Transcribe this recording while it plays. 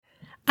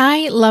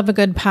I love a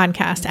good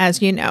podcast,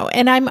 as you know,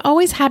 and I'm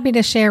always happy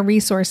to share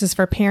resources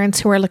for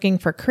parents who are looking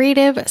for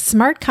creative,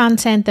 smart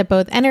content that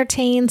both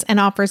entertains and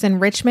offers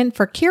enrichment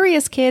for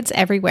curious kids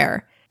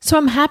everywhere. So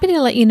I'm happy to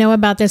let you know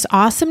about this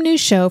awesome new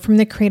show from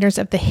the creators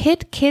of the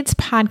hit kids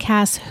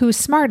podcast Who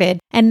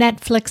Smarted and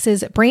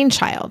Netflix's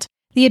Brainchild,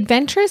 the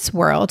adventurous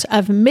world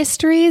of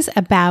mysteries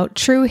about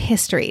true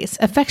histories,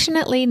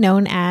 affectionately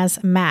known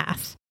as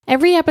math.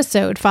 Every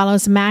episode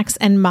follows Max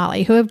and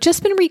Molly, who have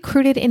just been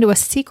recruited into a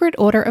secret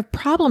order of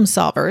problem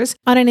solvers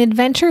on an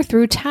adventure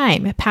through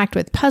time, packed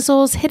with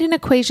puzzles, hidden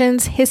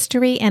equations,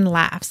 history, and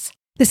laughs.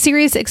 The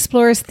series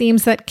explores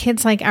themes that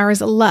kids like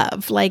ours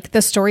love, like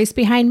the stories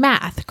behind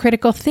math,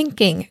 critical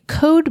thinking,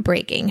 code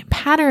breaking,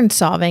 pattern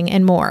solving,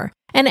 and more.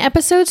 And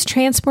episodes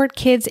transport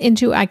kids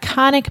into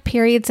iconic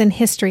periods in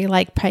history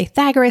like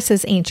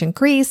Pythagoras' ancient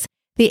Greece,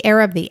 the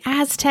era of the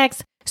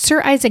Aztecs,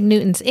 Sir Isaac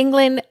Newton's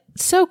England.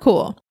 So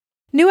cool.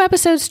 New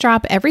episodes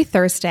drop every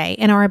Thursday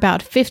and are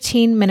about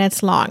 15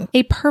 minutes long,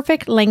 a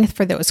perfect length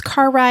for those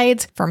car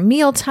rides, for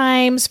meal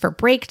times, for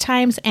break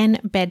times,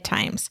 and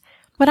bedtimes.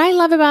 What I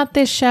love about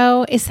this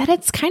show is that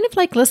it's kind of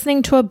like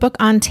listening to a book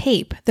on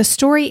tape. The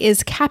story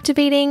is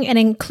captivating and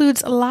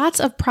includes lots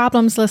of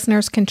problems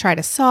listeners can try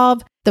to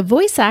solve. The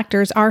voice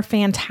actors are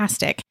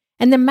fantastic,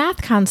 and the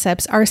math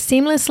concepts are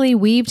seamlessly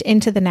weaved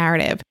into the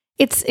narrative.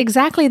 It's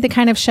exactly the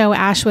kind of show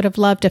Ash would have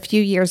loved a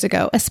few years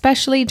ago,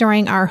 especially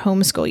during our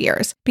homeschool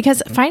years,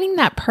 because finding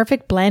that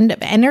perfect blend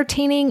of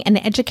entertaining and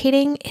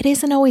educating, it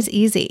isn't always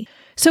easy.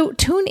 So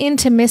tune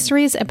into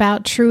Mysteries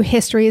About True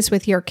Histories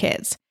with your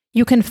kids.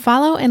 You can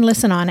follow and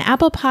listen on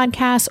Apple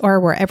Podcasts or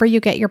wherever you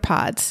get your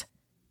pods.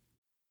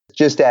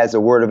 Just as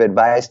a word of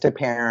advice to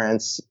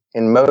parents,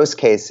 in most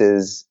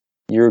cases,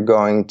 you're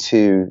going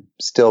to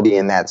still be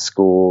in that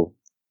school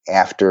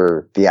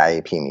after the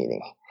IEP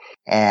meeting.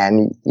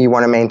 And you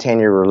want to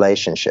maintain your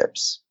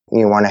relationships.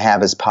 You want to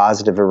have as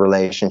positive a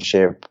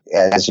relationship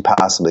as you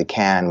possibly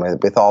can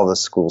with all the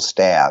school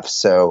staff.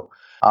 So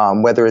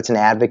whether it's an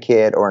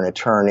advocate or an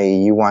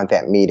attorney, you want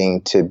that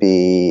meeting to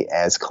be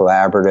as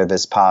collaborative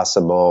as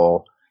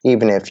possible.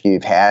 Even if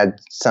you've had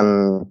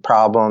some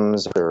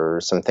problems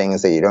or some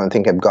things that you don't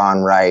think have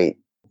gone right,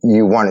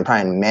 you want to try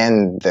and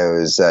mend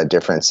those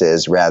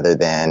differences rather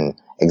than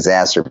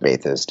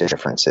exacerbate those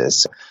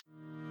differences.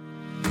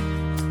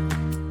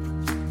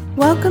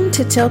 Welcome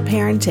to Tilt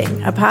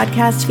Parenting, a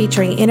podcast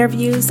featuring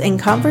interviews and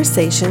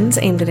conversations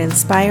aimed at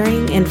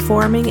inspiring,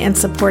 informing, and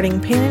supporting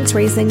parents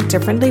raising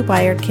differently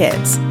wired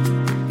kids.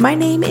 My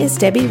name is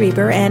Debbie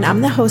Reber, and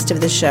I'm the host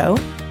of the show.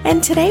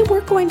 And today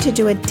we're going to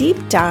do a deep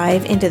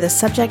dive into the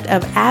subject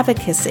of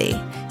advocacy,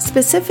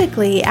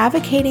 specifically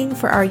advocating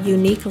for our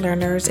unique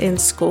learners in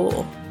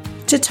school.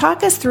 To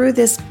talk us through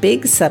this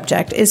big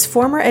subject is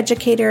former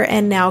educator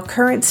and now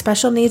current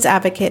special needs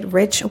advocate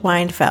Rich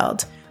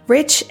Weinfeld.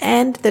 Rich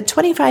and the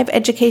 25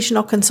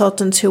 educational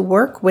consultants who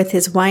work with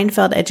his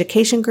Weinfeld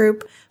Education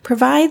Group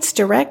provides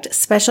direct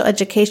special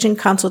education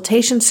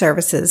consultation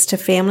services to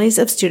families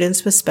of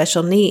students with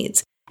special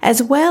needs,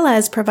 as well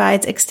as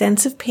provides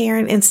extensive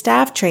parent and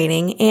staff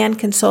training and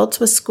consults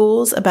with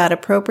schools about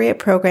appropriate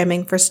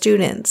programming for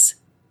students.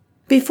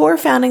 Before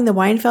founding the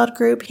Weinfeld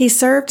Group, he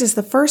served as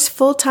the first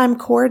full-time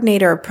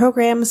coordinator of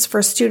programs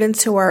for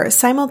students who are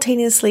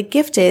simultaneously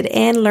gifted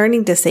and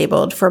learning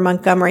disabled for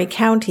Montgomery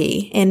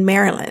County in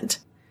Maryland.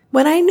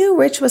 When I knew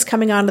Rich was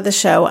coming onto the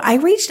show, I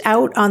reached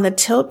out on the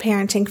Tilt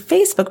Parenting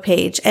Facebook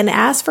page and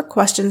asked for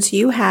questions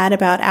you had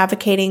about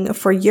advocating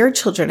for your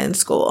children in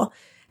school.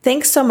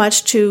 Thanks so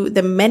much to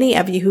the many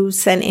of you who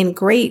sent in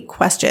great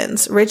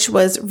questions. Rich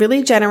was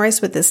really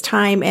generous with his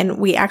time, and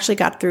we actually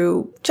got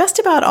through just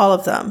about all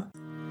of them.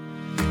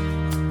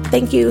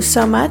 Thank you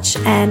so much,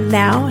 and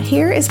now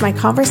here is my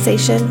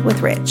conversation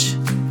with Rich.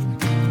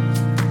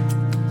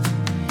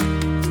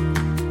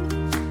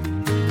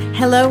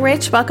 Hello,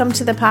 Rich. Welcome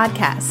to the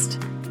podcast.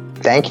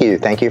 Thank you.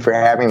 Thank you for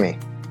having me.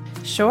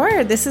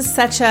 Sure. This is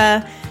such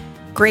a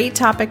great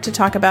topic to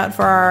talk about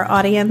for our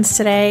audience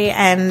today,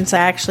 and I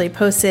actually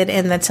posted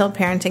in the Tilt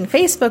Parenting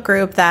Facebook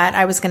group that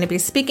I was going to be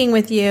speaking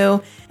with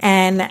you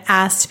and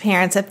asked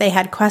parents if they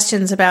had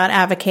questions about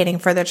advocating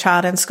for their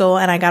child in school,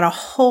 and I got a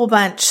whole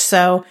bunch,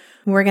 so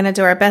we're going to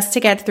do our best to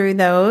get through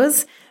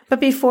those. But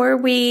before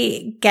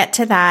we get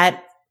to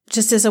that,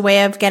 just as a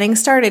way of getting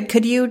started,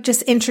 could you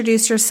just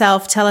introduce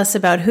yourself, tell us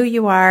about who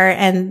you are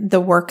and the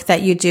work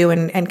that you do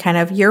and kind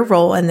of your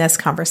role in this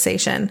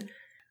conversation?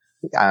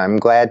 I'm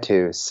glad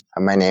to.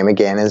 My name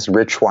again is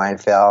Rich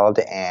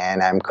Weinfeld,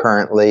 and I'm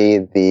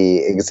currently the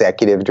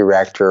executive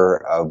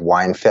director of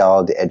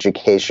Weinfeld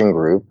Education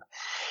Group.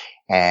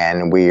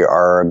 And we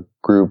are a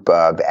group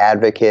of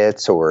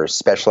advocates or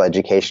special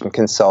education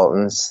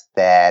consultants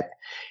that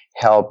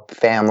help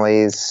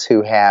families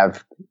who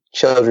have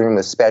children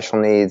with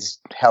special needs,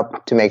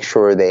 help to make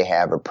sure they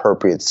have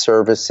appropriate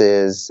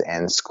services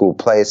and school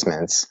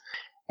placements.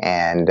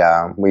 And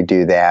we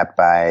do that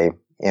by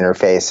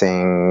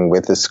interfacing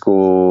with the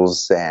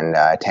schools and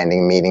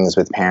attending meetings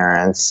with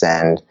parents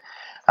and,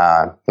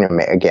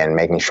 again,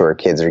 making sure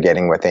kids are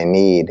getting what they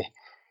need.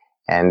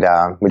 And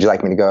would you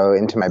like me to go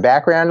into my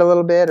background a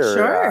little bit? Or,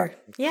 sure.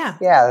 Yeah.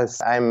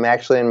 Yes, I'm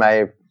actually in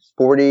my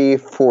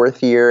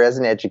 44th year as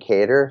an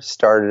educator.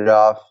 Started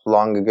off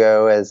long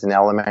ago as an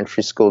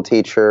elementary school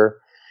teacher.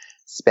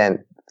 Spent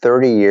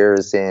 30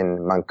 years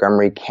in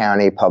Montgomery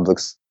County public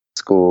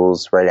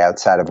schools right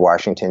outside of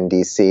Washington,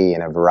 D.C.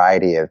 in a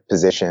variety of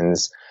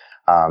positions,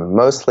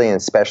 mostly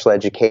in special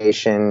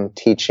education,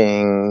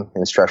 teaching,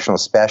 instructional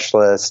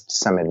specialist,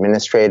 some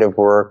administrative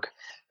work.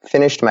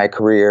 Finished my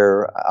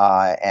career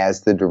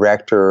as the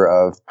director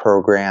of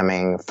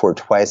programming for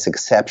Twice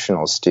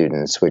Exceptional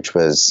students, which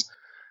was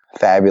a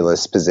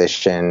fabulous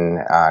position.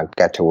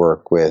 Got to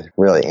work with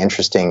really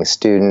interesting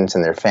students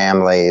and their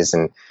families.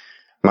 And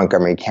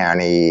Montgomery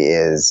County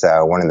is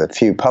one of the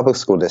few public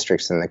school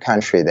districts in the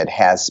country that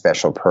has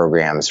special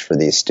programs for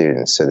these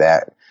students. So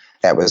that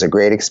was a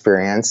great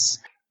experience.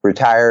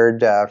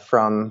 Retired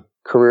from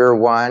Career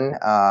One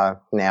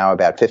now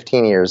about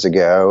 15 years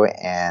ago,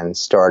 and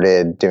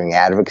started doing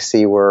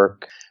advocacy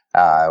work,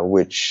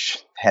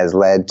 which has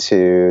led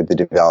to the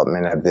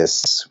development of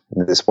this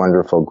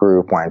wonderful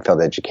group,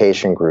 Weinfeld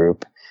Education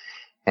Group.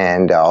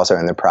 And also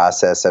in the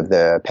process of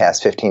the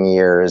past 15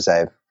 years,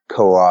 I've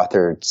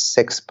co-authored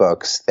 6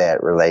 books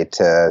that relate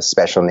to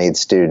special needs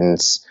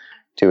students,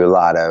 do a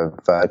lot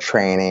of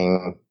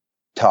training,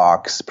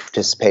 talks,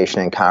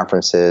 participation in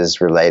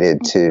conferences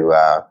related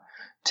to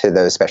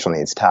those special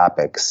needs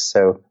topics.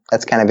 So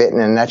that's kind of it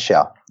in a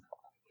nutshell.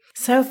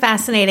 So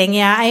fascinating.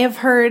 Yeah, I have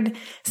heard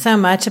so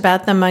much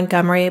about the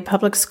Montgomery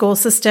public school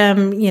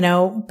system,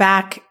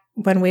 back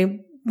when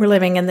we were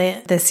living in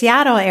the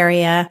Seattle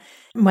area,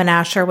 when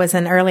Asher was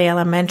in early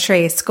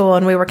elementary school,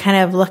 and we were kind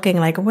of looking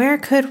like, where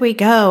could we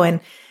go? And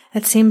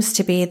it seems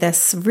to be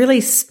this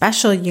really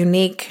special,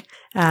 unique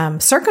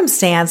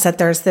circumstance that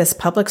there's this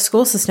public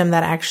school system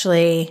that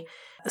actually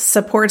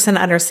supports and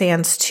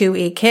understands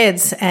 2E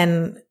kids.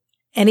 And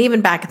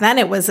even back then,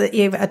 it was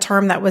a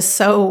term that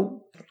was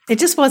it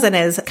just wasn't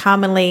as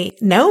commonly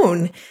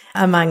known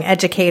among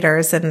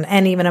educators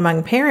and even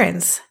among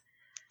parents.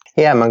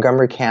 Yeah,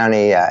 Montgomery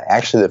County,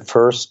 actually the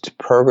first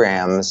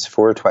programs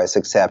for Twice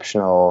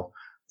Exceptional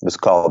was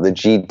called the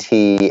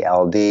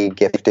GTLD,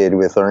 Gifted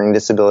with Learning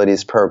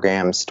Disabilities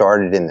program,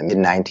 started in the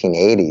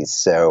mid-1980s.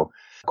 So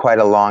quite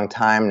a long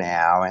time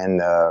now. And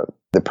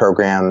the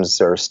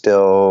programs are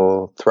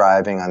still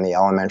thriving on the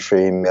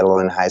elementary, middle,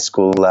 and high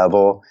school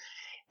level.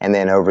 And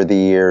then over the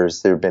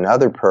years, there have been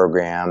other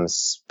programs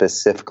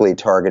specifically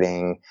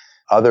targeting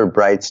other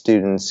bright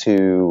students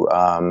who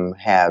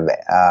have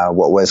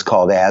what was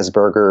called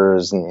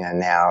Asperger's and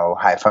now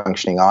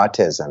high-functioning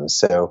autism.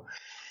 So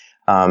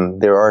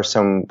there are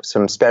some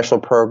special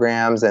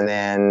programs, and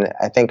then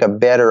I think a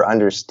better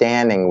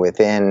understanding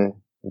within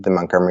the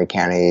Montgomery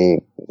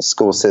County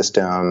school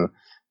system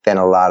than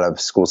a lot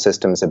of school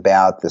systems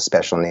about the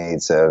special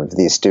needs of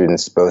these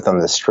students, both on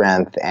the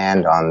strength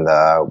and on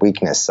the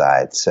weakness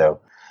side. So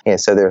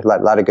there's a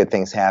lot of good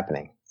things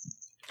happening.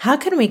 How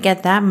can we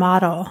get that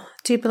model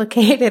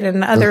duplicated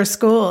in other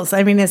schools?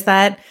 I mean, is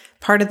that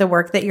part of the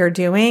work that you're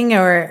doing,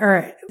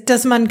 or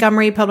does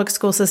Montgomery Public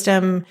School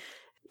System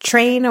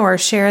train or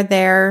share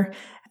their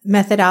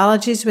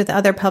methodologies with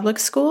other public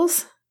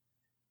schools?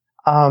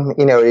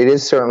 It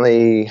is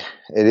certainly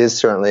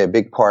a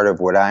big part of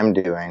what I'm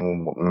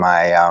doing.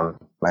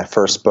 My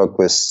first book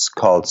was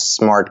called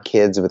Smart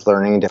Kids with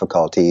Learning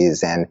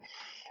Difficulties, and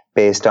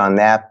based on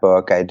that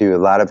book, I do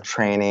a lot of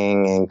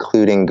training,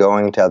 including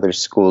going to other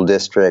school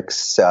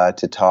districts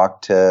to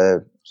talk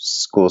to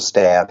school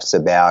staffs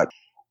about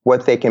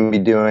what they can be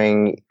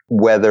doing,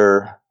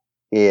 whether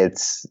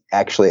it's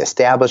actually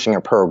establishing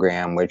a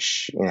program,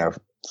 which,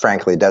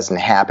 frankly doesn't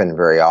happen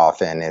very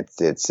often.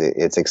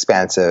 It's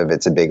expensive.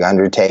 It's a big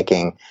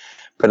undertaking.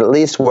 But at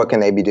least what can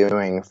they be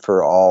doing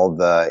for all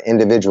the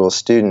individual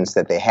students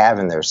that they have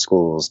in their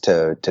schools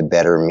to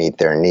better meet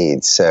their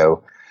needs?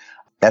 So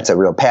that's a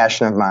real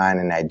passion of mine,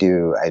 and I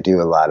do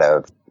a lot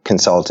of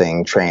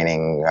consulting,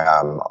 training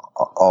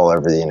all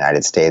over the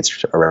United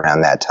States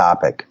around that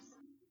topic.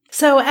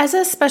 So as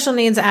a special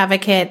needs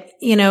advocate,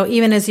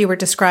 even as you were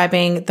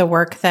describing the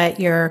work that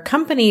your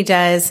company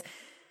does,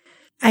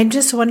 I'm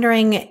just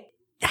wondering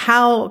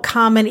how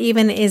common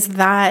even is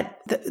that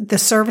the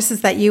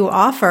services that you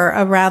offer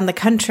around the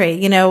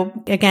country?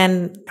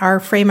 Again,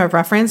 our frame of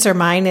reference, or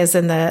mine, is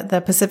in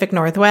the Pacific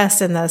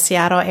Northwest, in the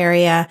Seattle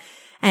area.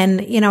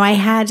 And, I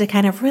had to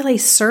kind of really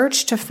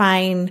search to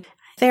find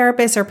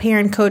therapists or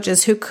parent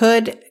coaches who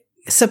could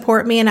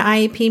support me in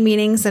IEP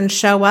meetings and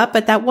show up,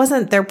 but that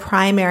wasn't their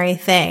primary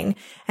thing.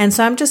 And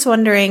so I'm just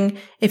wondering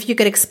if you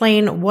could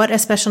explain what a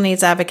special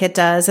needs advocate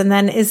does. And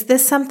then is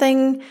this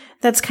something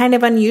that's kind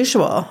of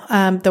unusual,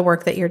 the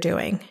work that you're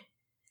doing?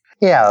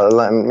 Yeah,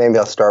 maybe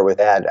I'll start with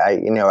that.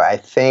 I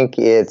think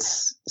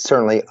it's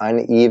certainly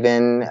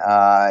uneven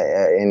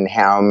in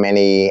how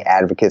many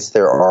advocates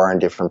there are in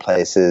different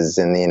places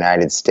in the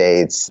United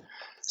States,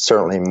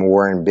 certainly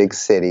more in big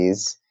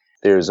cities.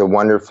 There's a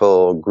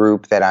wonderful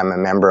group that I'm a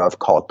member of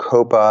called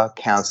COPA,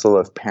 Council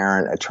of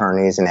Parent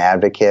Attorneys and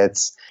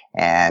Advocates,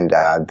 And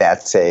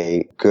that's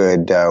a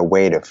good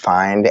way to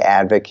find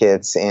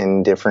advocates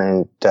in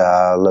different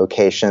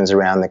locations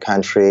around the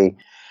country.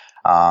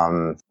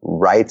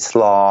 Rights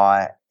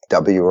Law,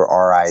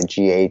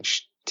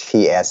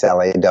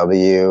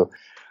 WRIGHTSLAW,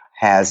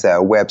 has a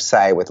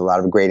website with a lot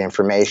of great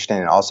information,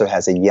 and also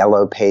has a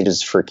Yellow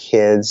Pages for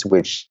Kids,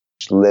 which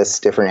lists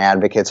different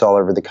advocates all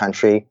over the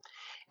country.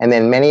 And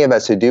then many of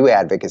us who do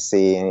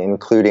advocacy,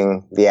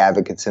 including the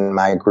advocates in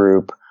my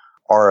group,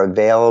 are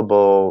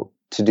available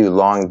to do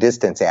long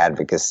distance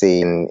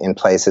advocacy in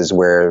places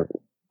where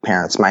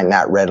parents might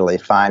not readily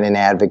find an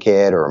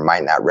advocate, or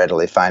might not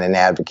readily find an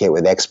advocate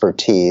with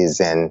expertise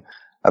in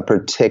a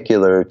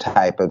particular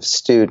type of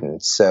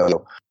student.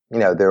 So,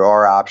 there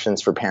are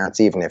options for parents,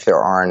 even if there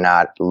are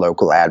not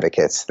local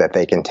advocates that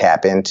they can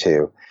tap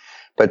into.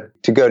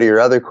 But to go to your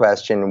other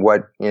question,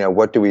 what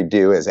do we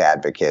do as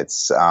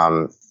advocates?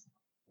 First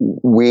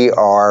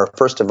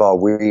of all,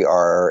 we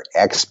are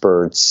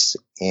experts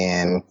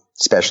in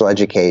special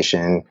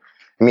education,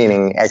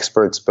 meaning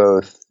experts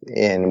both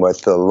in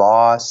what the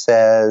law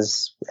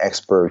says,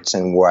 experts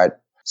in what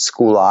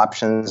school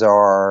options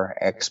are,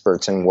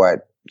 experts in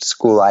what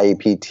school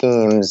IEP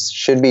teams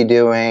should be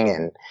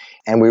doing,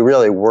 and we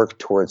really work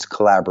towards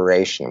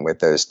collaboration with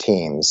those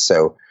teams.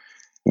 So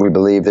we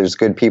believe there's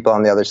good people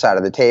on the other side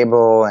of the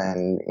table,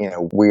 and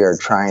we are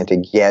trying to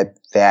get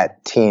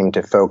that team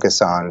to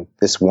focus on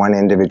this one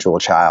individual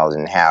child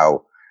and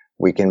how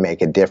we can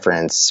make a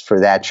difference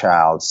for that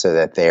child so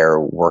that they're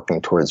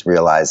working towards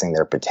realizing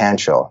their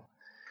potential.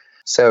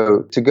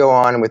 So to go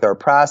on with our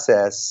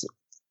process,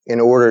 in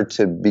order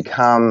to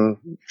become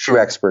true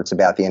experts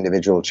about the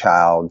individual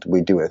child,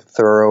 we do a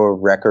thorough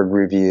record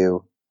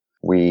review.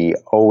 We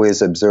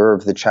always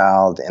observe the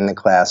child in the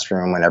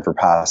classroom whenever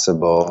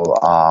possible.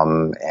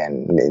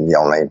 And the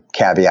only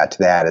caveat to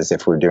that is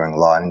if we're doing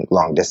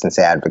long distance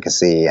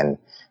advocacy and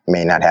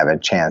may not have a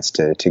chance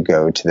to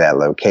go to that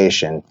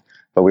location.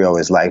 But we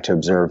always like to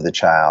observe the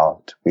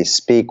child. We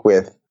speak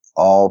with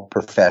all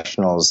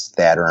professionals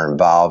that are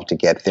involved to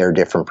get their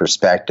different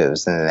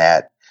perspectives, and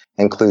that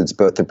includes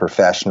both the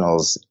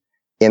professionals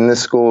in the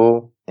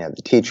school, the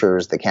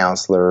teachers, the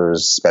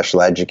counselors,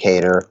 special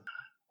educator,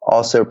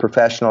 also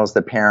professionals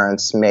the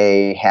parents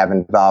may have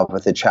involved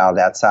with the child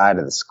outside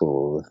of the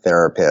school, the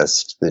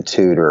therapist, the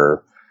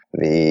tutor,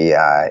 the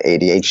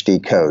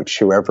ADHD coach,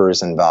 whoever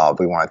is involved.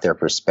 We want their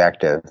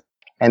perspective.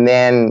 And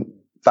then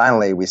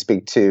finally, we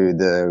speak to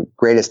the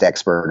greatest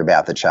expert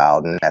about the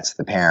child, and that's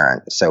the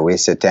parent. So we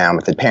sit down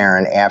with the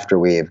parent after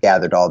we have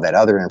gathered all that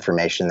other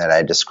information that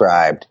I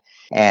described,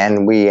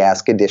 and we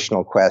ask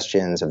additional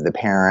questions of the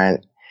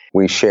parent.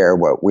 We share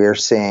what we're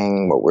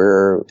seeing, what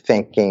we're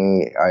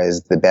thinking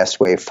is the best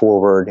way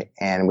forward,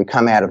 and we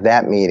come out of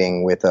that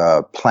meeting with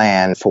a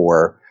plan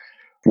for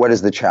what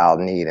does the child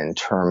need in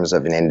terms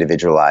of an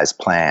individualized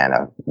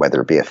plan,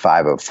 whether it be a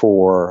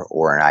 504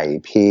 or an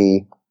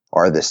IEP.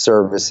 Are the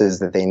services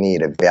that they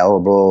need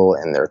available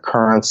in their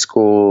current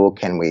school?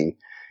 Can we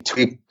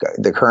tweak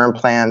the current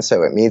plan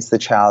so it meets the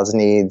child's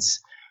needs?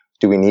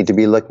 Do we need to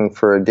be looking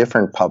for a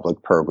different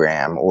public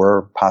program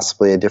or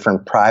possibly a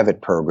different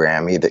private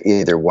program,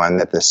 either one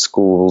that the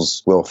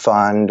schools will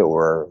fund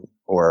or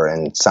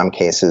in some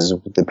cases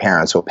the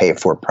parents will pay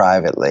for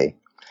privately?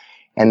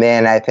 And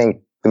then I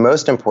think the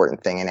most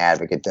important thing an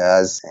advocate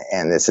does,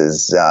 and this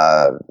is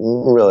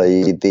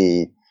really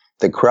the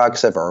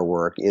crux of our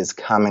work, is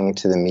coming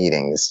to the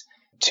meetings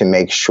to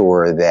make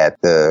sure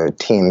that the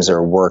teams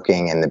are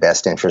working in the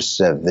best interests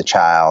of the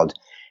child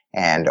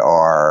and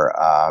are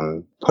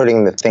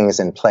putting the things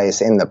in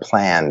place in the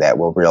plan that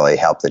will really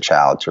help the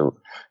child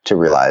to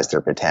realize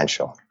their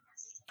potential.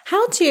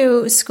 How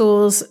do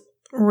schools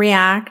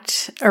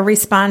react or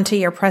respond to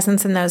your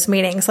presence in those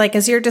meetings? Like,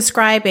 as you're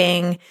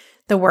describing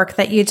the work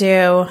that you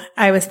do,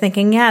 I was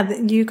thinking,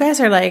 you guys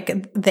are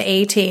like the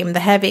A team,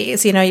 the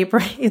heavies, you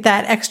bring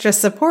that extra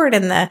support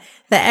and the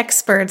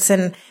experts.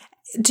 And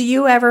do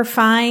you ever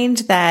find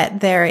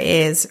that there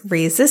is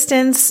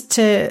resistance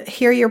to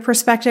hear your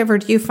perspective, or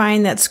do you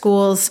find that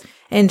schools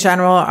in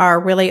general are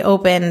really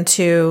open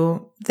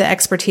to the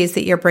expertise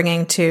that you're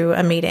bringing to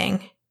a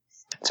meeting?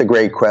 It's a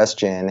great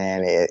question,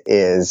 and it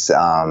is,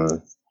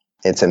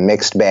 it's a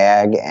mixed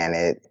bag, and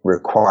it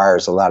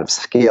requires a lot of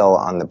skill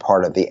on the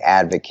part of the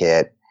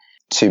advocate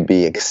to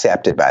be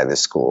accepted by the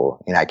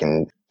school. I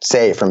can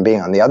say from being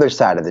on the other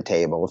side of the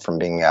table, from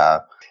being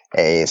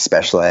a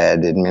special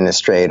ed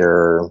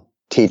administrator,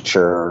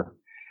 teacher,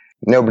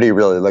 nobody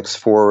really looks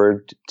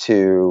forward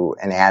to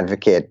an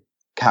advocate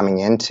coming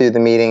into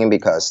the meeting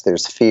because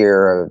there's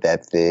fear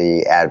that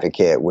the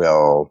advocate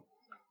will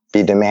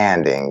be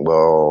demanding,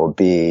 will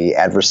be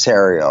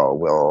adversarial,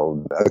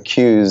 will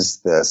accuse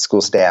the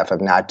school staff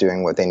of not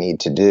doing what they need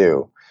to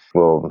do,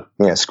 will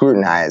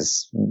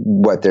scrutinize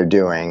what they're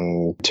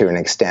doing to an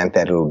extent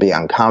that it will be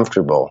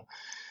uncomfortable.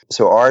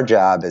 So our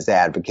job as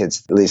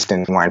advocates, at least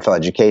in Mindful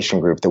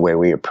Education Group, the way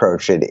we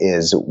approach it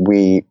is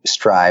we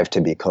strive to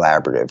be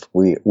collaborative.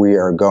 We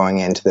are going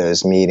into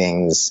those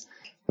meetings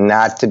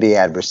not to be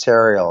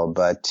adversarial,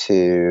 but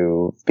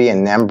to be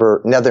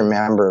another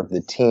member of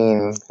the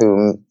team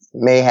who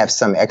may have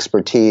some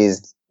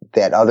expertise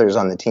that others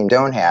on the team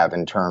don't have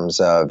in terms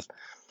of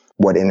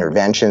what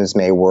interventions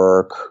may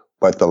work,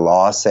 what the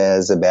law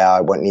says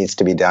about what needs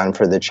to be done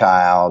for the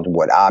child,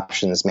 what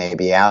options may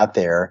be out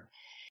there.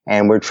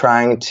 And we're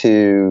trying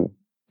to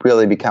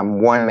really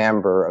become one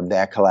member of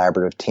that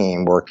collaborative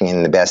team working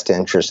in the best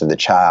interest of the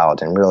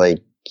child and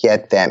really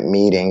get that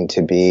meeting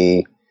to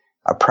be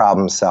a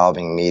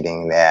problem-solving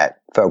meeting that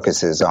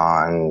focuses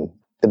on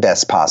the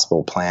best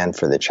possible plan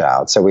for the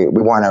child. So we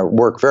want to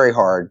work very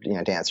hard,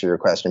 to answer your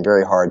question,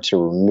 very hard to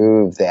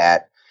remove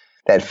that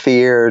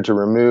fear, to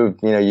remove,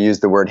 you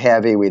use the word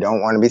heavy. We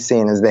don't want to be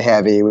seen as the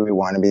heavy. We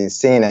want to be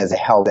seen as a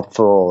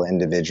helpful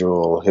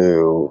individual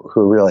who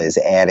really is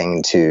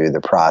adding to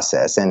the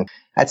process. And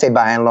I'd say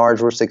by and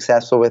large, we're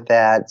successful with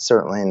that.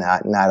 Certainly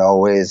not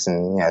always.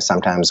 And,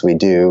 sometimes we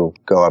do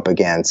go up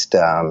against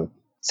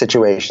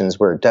situations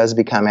where it does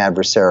become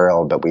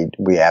adversarial, but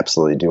we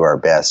absolutely do our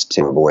best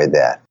to avoid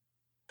that.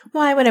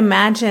 Well, I would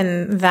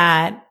imagine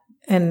that,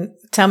 and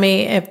tell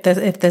me if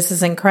this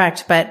is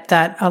incorrect, but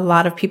that a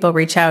lot of people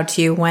reach out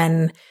to you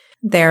when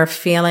they're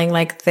feeling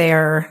like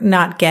they're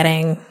not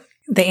getting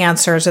the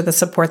answers or the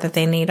support that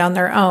they need on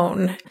their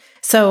own.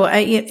 So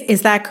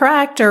is that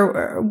correct?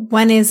 Or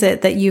when is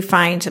it that you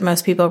find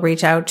most people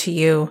reach out to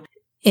you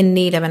in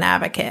need of an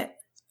advocate?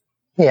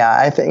 Yeah,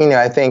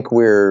 I think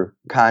we're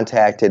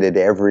contacted at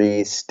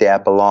every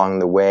step along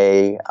the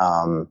way.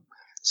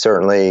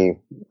 Certainly,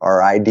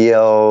 our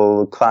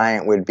ideal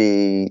client would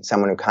be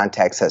someone who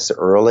contacts us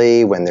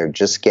early when they're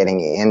just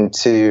getting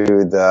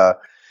into the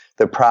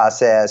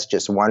process,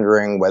 just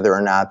wondering whether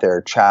or not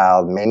their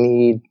child may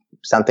need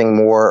something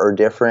more or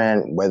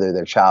different, whether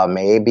their child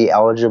may be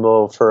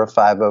eligible for a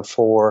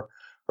 504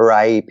 or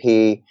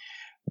IEP.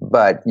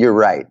 But you're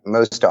right.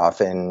 Most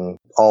often,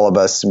 all of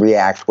us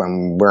react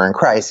when we're in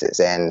crisis.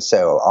 And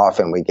so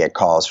often we get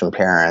calls from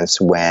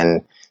parents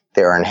when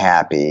they're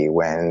unhappy,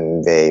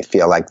 when they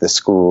feel like the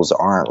schools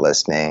aren't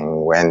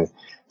listening, when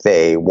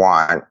they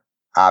want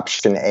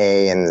option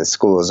A and the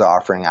school is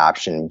offering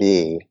option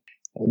B.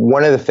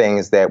 One of the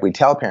things that we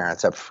tell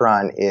parents up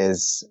front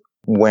is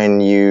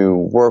when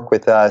you work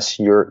with us,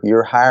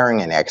 you're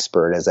hiring an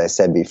expert, as I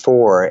said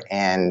before,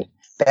 and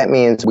that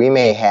means we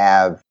may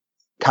have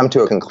come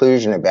to a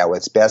conclusion about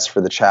what's best for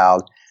the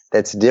child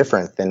that's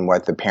different than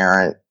what the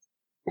parent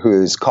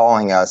who's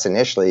calling us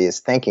initially is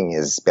thinking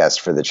is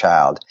best for the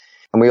child.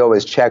 And we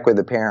always check with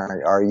the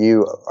parent, are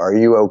you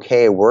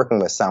okay working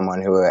with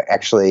someone who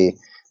actually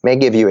may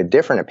give you a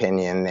different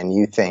opinion than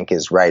you think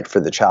is right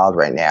for the child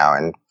right now?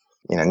 And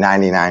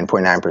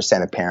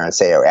 99.9% of parents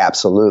say, oh,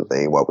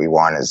 absolutely, what we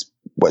want is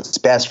what's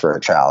best for a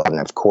child. And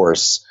of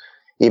course,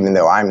 even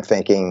though I'm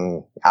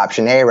thinking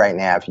option A right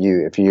now, if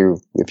you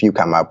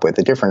come up with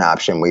a different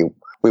option, we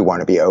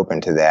want to be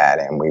open to that,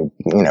 and we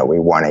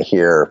want to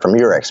hear from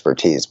your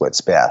expertise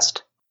what's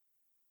best.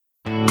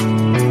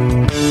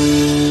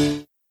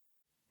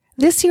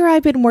 This year,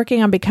 I've been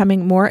working on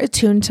becoming more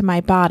attuned to my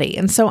body,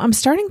 and so I'm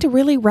starting to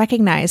really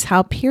recognize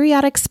how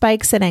periodic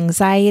spikes in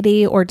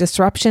anxiety or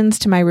disruptions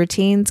to my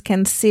routines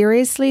can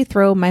seriously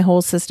throw my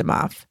whole system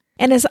off.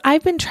 And as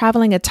I've been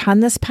traveling a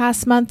ton this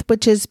past month,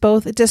 which is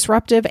both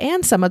disruptive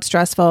and somewhat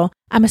stressful,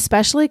 I'm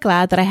especially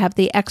glad that I have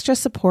the extra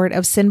support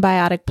of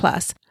Synbiotic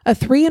Plus, a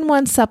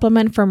 3-in-1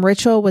 supplement from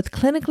Ritual with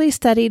clinically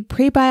studied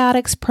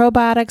prebiotics,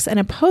 probiotics, and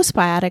a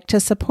postbiotic to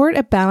support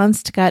a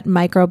balanced gut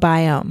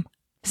microbiome.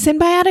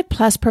 Synbiotic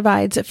Plus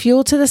provides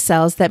fuel to the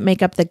cells that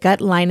make up the gut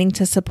lining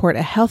to support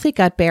a healthy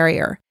gut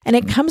barrier. And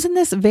it comes in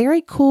this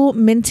very cool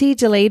minty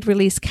delayed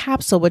release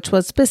capsule, which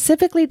was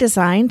specifically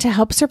designed to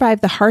help survive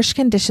the harsh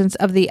conditions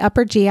of the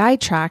upper GI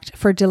tract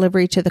for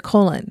delivery to the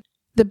colon.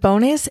 The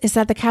bonus is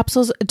that the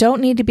capsules don't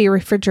need to be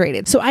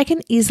refrigerated, so I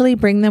can easily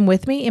bring them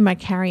with me in my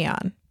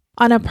carry-on.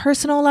 On a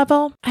personal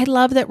level, I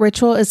love that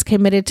Ritual is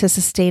committed to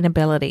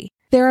sustainability.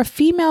 They're a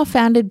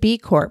female-founded B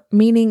Corp,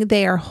 meaning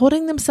they are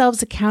holding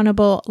themselves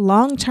accountable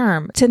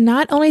long-term to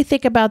not only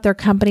think about their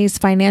company's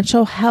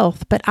financial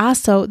health, but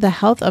also the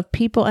health of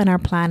people and our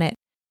planet.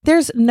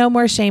 There's no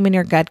more shame in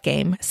your gut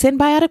game.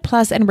 Synbiotic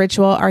Plus and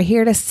Ritual are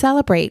here to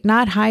celebrate,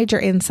 not hide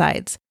your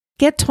insides.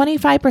 Get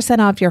 25%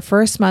 off your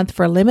first month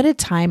for a limited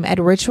time at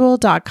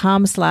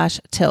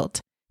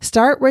ritual.com/tilt.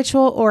 Start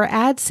Ritual or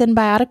add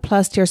Synbiotic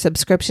Plus to your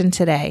subscription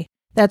today.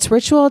 That's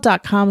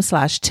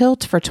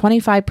ritual.com/tilt for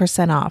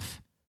 25% off.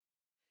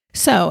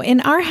 So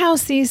in our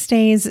house these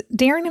days,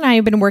 Darren and I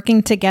have been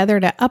working together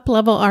to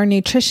up-level our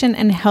nutrition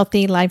and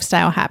healthy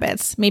lifestyle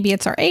habits. Maybe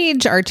it's our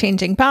age, our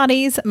changing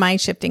bodies, my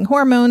shifting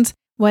hormones,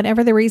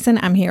 whatever the reason,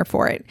 I'm here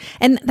for it.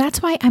 And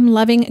that's why I'm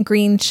loving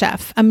Green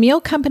Chef, a meal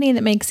company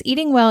that makes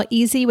eating well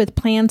easy with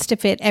plans to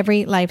fit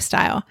every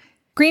lifestyle.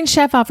 Green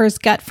Chef offers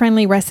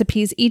gut-friendly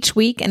recipes each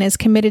week and is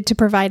committed to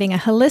providing a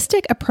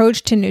holistic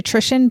approach to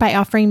nutrition by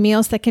offering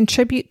meals that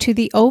contribute to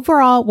the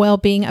overall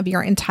well-being of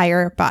your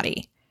entire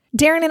body.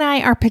 Darren and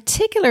I are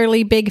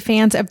particularly big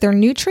fans of their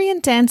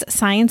nutrient-dense,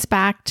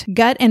 science-backed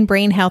gut and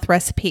brain health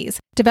recipes,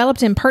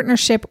 developed in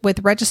partnership with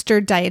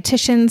registered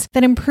dietitians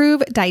that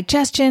improve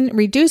digestion,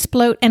 reduce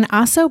bloat, and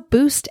also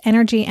boost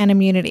energy and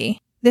immunity.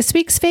 This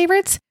week's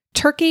favorites?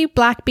 turkey,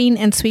 black bean,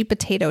 and sweet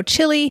potato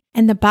chili,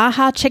 and the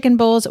Baja chicken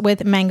bowls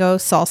with mango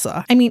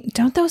salsa. I mean,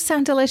 don't those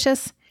sound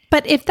delicious?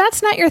 But if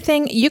that's not your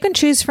thing, you can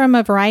choose from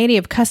a variety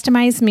of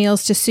customized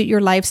meals to suit your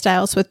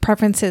lifestyles with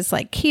preferences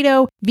like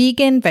keto,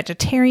 vegan,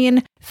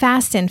 vegetarian,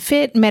 fast and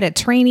fit,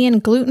 Mediterranean,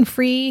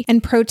 gluten-free,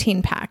 and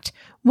protein-packed.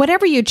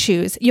 Whatever you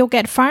choose, you'll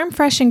get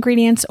farm-fresh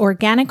ingredients,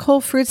 organic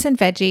whole fruits and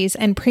veggies,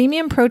 and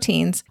premium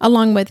proteins,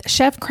 along with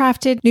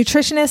chef-crafted,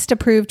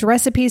 nutritionist-approved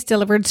recipes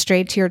delivered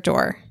straight to your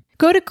door.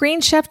 Go to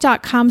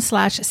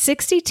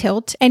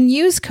greenchef.com/60tilt and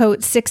use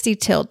code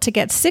 60tilt to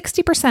get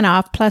 60%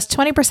 off plus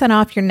 20%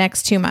 off your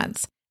next 2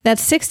 months.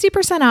 That's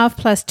 60% off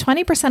plus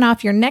 20%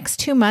 off your next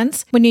 2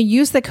 months when you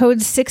use the code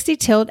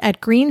 60tilt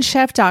at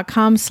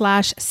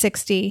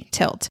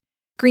greenchef.com/60tilt.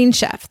 Green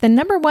Chef, the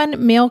 #1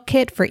 meal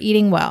kit for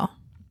eating well.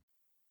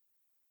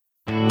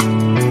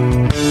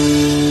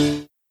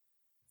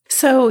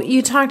 So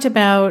you talked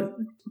about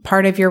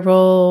part of your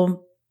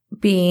role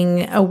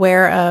being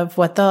aware of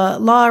what the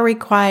law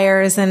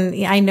requires. And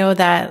I know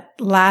that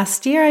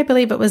last year, I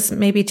believe it was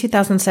maybe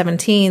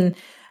 2017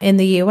 in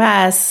the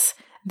US,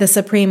 the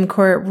Supreme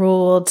Court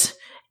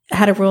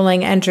had a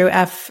ruling, Andrew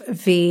F.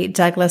 v.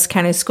 Douglas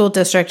County School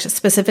District,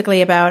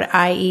 specifically about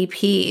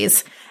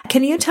IEPs.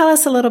 Can you tell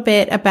us a little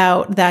bit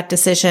about that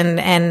decision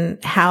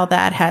and how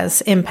that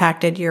has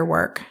impacted your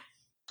work?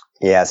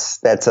 Yes,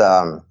 that's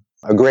a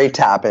great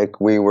topic.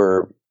 We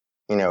were,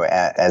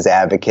 as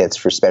advocates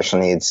for special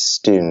needs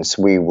students,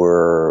 we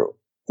were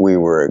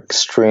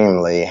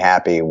extremely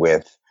happy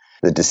with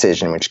the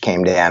decision which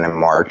came down in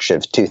March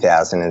of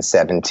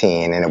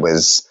 2017, and it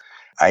was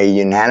a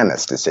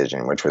unanimous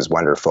decision, which was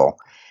wonderful.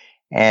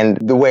 And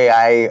the way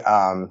I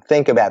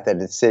think about that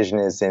decision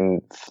is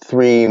in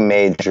 3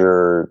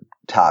 major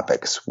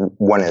topics.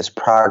 One is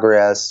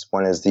progress,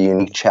 one is the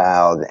unique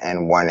child,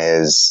 and one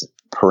is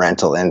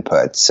parental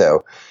input.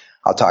 So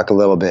I'll talk a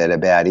little bit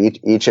about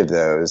each of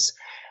those.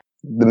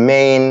 The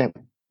main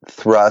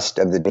thrust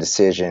of the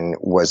decision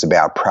was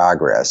about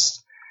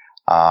progress.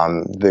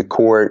 The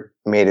court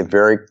made it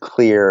very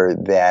clear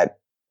that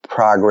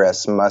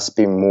progress must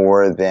be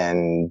more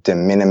than de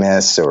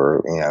minimis,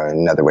 or,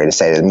 another way to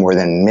say it, more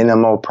than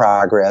minimal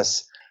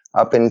progress.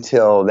 Up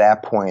until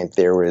that point,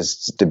 there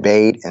was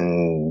debate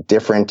and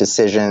different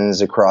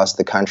decisions across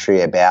the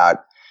country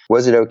about,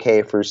 was it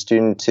okay for a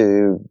student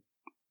to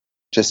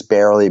just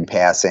barely be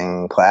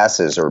passing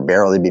classes or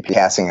barely be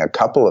passing a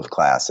couple of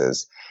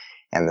classes?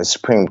 And the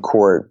Supreme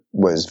Court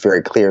was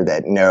very clear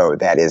that no,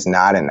 that is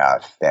not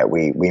enough, that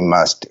we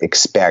must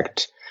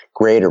expect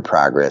greater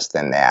progress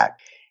than that.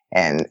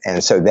 And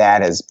so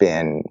that has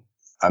been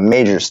a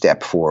major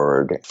step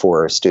forward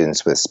for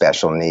students with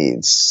special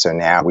needs. So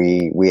now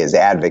we as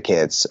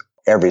advocates,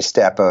 every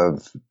step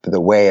of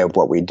the way of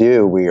what we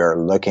do, we are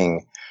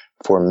looking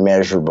for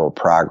measurable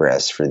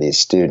progress for these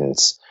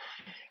students.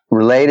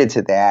 Related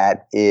to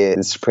that is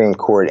the Supreme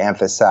Court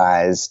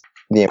emphasized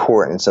the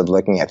importance of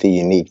looking at the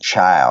unique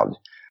child.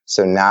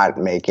 So not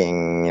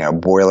making,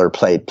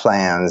 boilerplate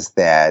plans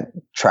that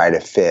try to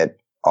fit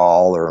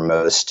all or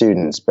most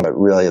students, but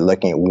really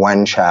looking at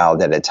one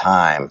child at a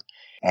time.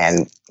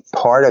 And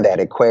part of that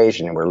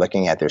equation, we're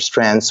looking at their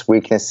strengths,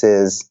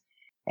 weaknesses,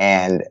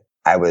 and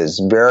I was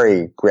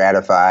very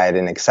gratified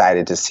and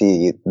excited to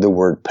see the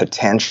word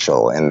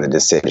potential in the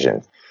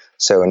decision.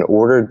 So in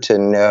order to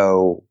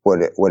know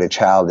what a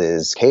child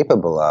is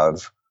capable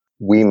of,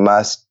 we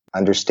must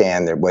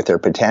understand what their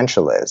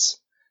potential is.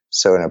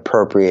 So an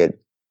appropriate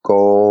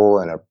goal,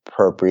 an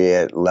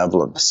appropriate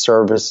level of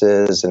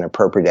services, an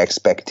appropriate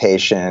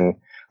expectation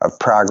of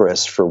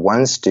progress for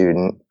one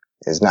student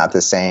is not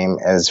the same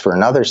as for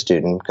another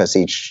student, because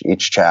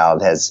each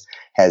child has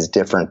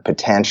different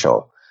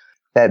potential.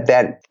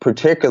 That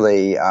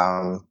particularly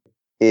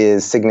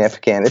is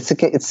significant.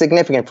 It's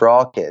significant for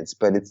all kids,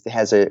 but it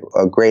has a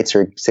great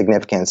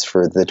significance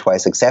for the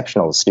twice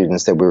exceptional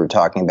students that we were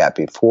talking about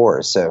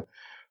before. So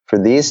for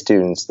these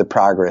students, the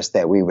progress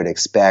that we would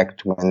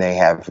expect when they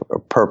have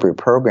appropriate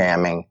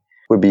programming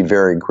would be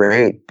very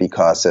great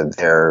because of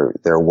their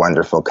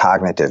wonderful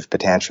cognitive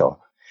potential.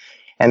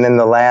 And then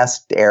the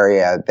last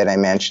area that I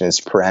mentioned is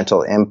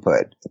parental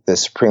input. The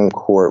Supreme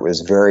Court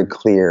was very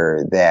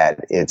clear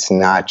that it's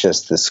not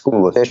just the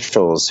school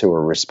officials who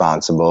are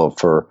responsible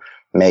for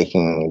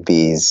making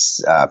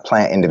these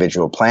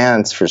individual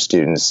plans for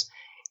students.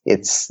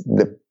 It's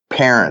the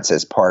parents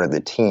as part of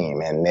the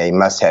team, and they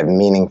must have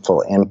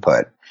meaningful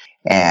input.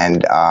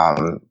 And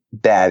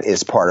that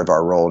is part of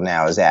our role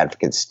now as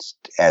advocates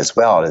as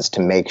well, is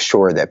to make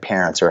sure that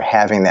parents are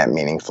having that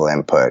meaningful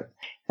input.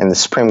 And the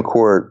Supreme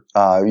Court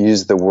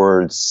used the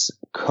words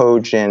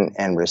cogent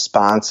and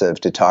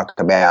responsive to talk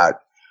about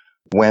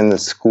when the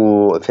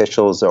school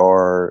officials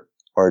are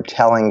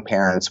telling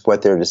parents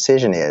what their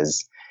decision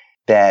is,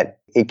 that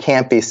it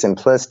can't be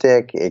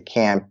simplistic. It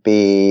can't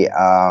be,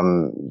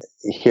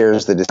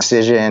 here's the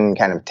decision,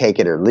 kind of take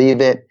it or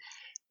leave it.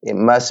 It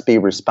must be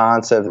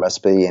responsive. There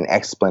must be an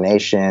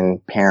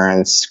explanation.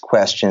 Parents'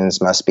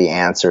 questions must be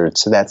answered.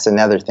 So that's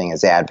another thing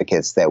as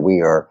advocates that we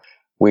are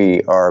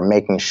we are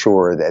making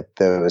sure that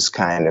those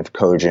kind of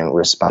cogent,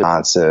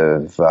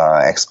 responsive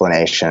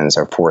explanations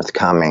are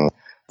forthcoming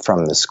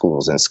from the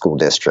schools and school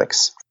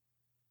districts.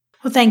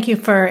 Well, thank you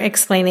for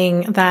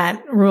explaining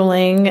that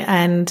ruling,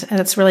 and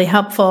it's really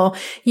helpful.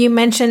 You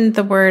mentioned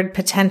the word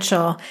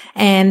potential,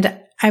 and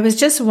I was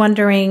just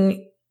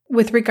wondering,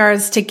 with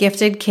regards to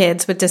gifted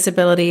kids with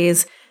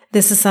disabilities,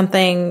 this is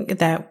something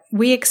that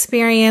we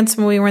experienced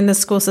when we were in the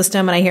school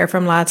system, and I hear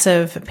from lots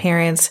of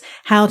parents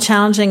how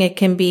challenging it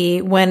can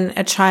be when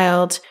a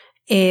child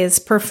is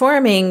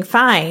performing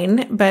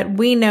fine, but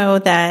we know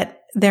that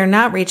they're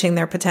not reaching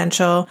their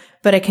potential,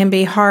 but it can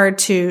be hard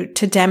to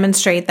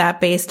demonstrate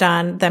that based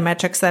on the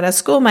metrics that a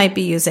school might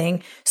be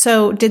using.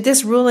 So did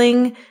this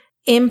ruling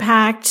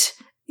impact,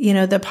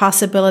 the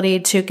possibility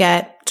to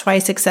get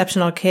twice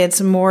exceptional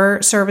kids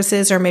more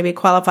services or maybe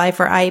qualify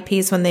for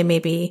IEPs when they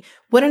maybe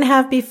wouldn't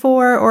have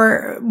before?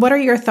 Or what are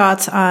your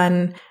thoughts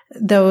on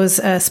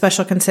those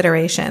special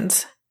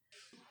considerations?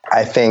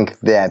 I think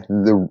that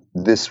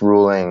this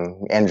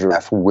ruling, Andrew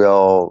F.,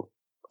 will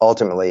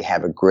ultimately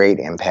have a great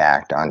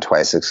impact on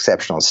twice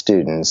exceptional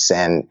students,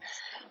 and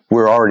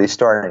we're already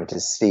starting to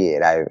see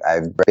it.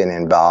 I've been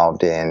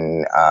involved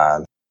in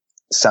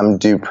some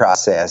due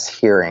process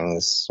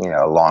hearings,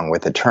 along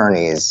with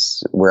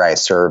attorneys, where I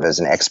serve as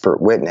an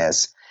expert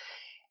witness.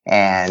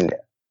 And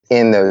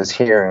in those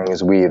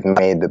hearings, we have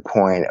made the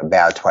point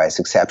about twice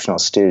exceptional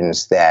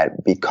students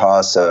that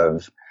because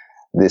of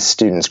the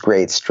students'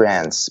 great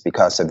strengths,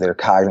 because of their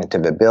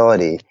cognitive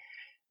ability,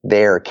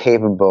 they are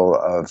capable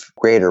of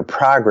greater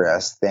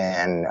progress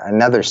than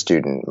another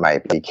student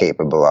might be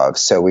capable of.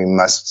 So we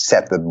must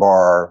set the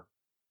bar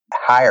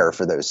higher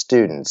for those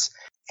students.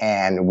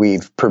 And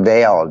we've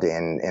prevailed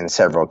in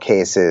several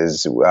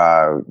cases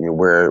where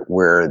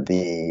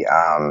the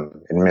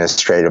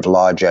administrative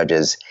law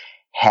judges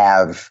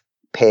have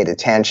paid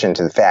attention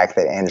to the fact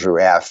that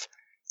Andrew F.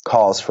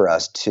 calls for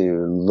us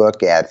to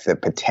look at the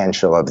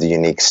potential of the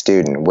unique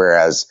student,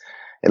 whereas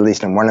at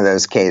least in one of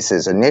those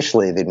cases,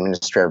 initially the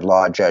administrative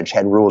law judge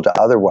had ruled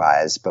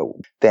otherwise, but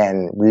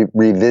then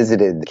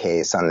revisited the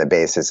case on the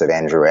basis of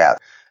Andrew F.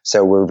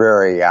 So we're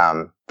very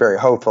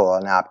hopeful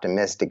and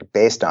optimistic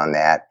based on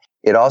that.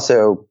 It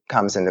also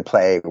comes into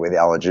play with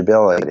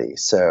eligibility.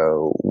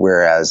 So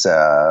whereas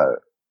a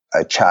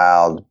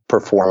child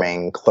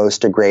performing close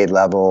to grade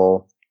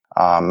level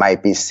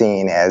might be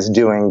seen as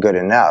doing good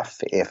enough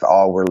if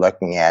all we're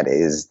looking at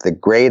is the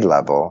grade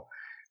level,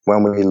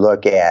 when we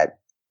look at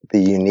the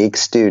unique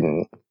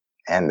student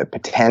and the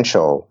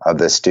potential of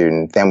the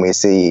student, then we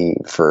see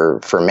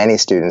for many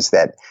students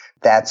that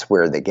that's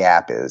where the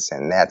gap is,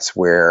 and that's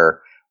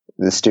where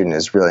the student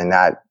is really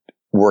not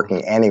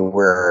working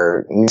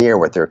anywhere near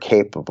what they're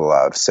capable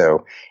of.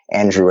 So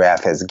Andrew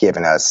F. has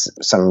given us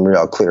some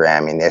real clear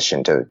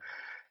ammunition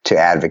to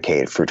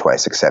advocate for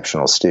twice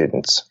exceptional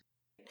students.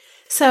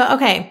 So,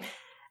 okay,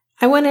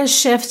 I want to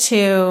shift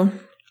to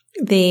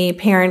the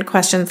parent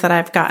questions that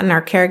I've gotten,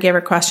 our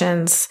caregiver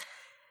questions.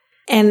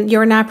 And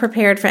you're not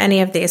prepared for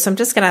any of these. So I'm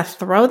just going to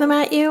throw them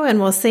at you, and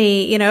we'll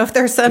see, if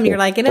there's some you're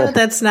like,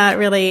 that's not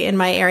really in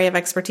my area of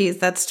expertise.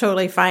 That's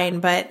totally fine.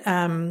 But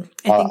I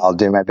think I'll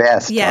do my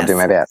best. Yes. I'll do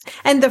my best.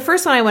 And the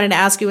first one I wanted to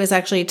ask you is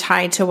actually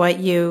tied to what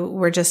you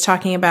were just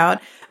talking about.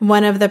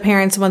 One of the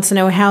parents wants to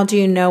know, how do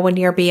you know when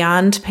you're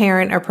beyond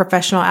parent or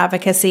professional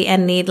advocacy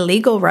and need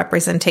legal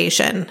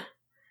representation?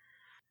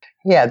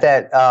 Yeah,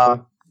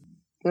 that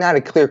not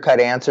a clear-cut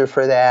answer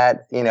for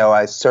that.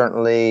 I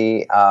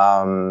certainly,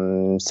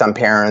 some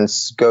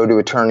parents go to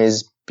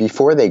attorneys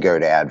before they go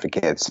to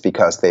advocates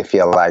because they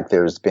feel like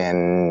there's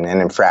been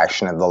an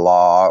infraction of the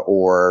law,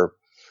 or,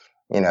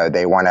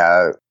 they want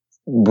to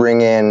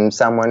bring in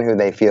someone who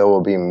they feel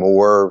will be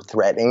more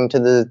threatening to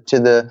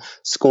the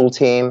school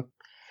team.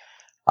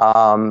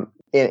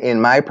 In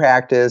my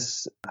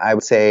practice, I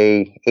would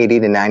say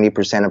 80 to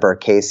 90% of our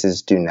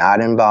cases do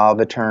not involve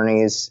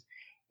attorneys.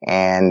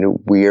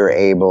 And we are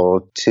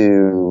able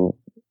to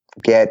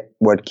get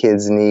what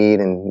kids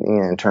need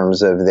in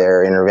terms of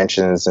their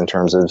interventions, in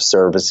terms of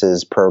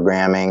services,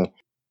 programming,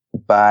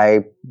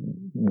 by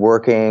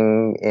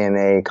working in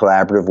a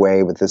collaborative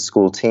way with the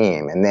school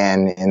team. And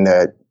then in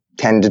the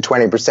 10 to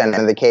 20%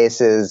 of the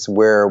cases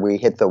where we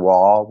hit the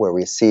wall, where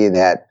we see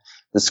that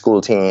the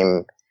school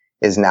team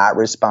is not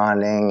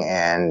responding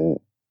and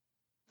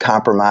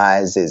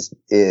compromise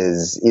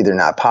is either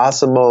not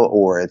possible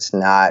or it's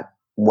not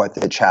what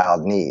the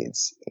child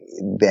needs,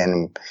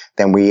 then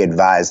we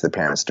advise the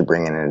parents to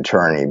bring in an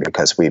attorney,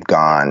 because we've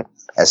gone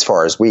as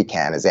far as we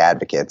can as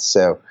advocates.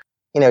 So,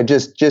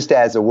 just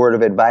as a word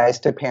of advice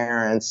to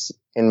parents,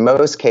 in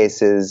most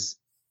cases,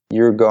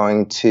 you're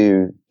going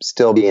to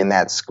still be in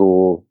that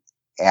school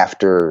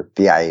after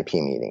the IEP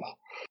meeting.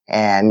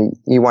 And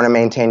you want to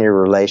maintain your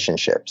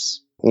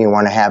relationships. You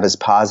want to have as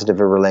positive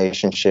a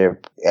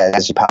relationship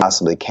as you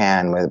possibly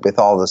can with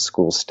all the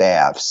school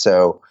staff.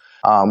 So,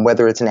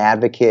 whether it's an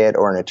advocate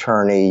or an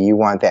attorney, you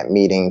want that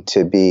meeting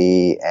to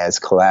be as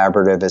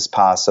collaborative as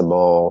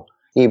possible.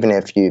 Even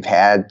if you've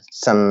had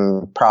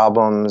some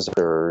problems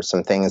or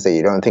some things that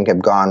you don't think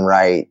have gone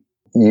right,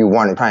 you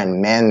want to try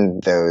and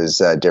mend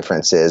those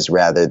differences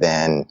rather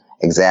than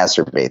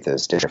exacerbate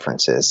those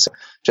differences. So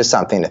just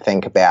something to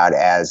think about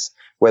as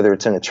whether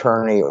it's an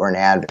attorney or an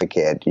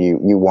advocate,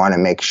 you want to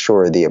make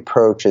sure the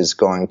approach is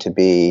going to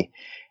be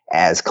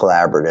as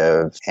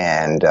collaborative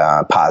and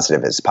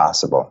positive as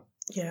possible.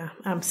 Yeah,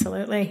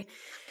 absolutely.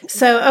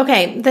 So,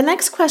 okay, the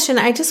next question,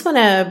 I just want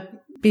to,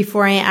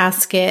 before I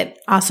ask it,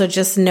 also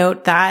just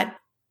note that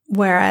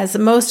whereas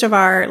most of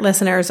our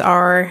listeners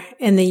are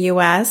in the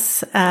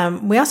US,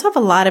 we also have a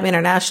lot of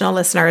international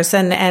listeners.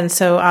 And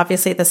so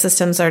obviously the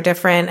systems are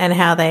different and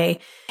how they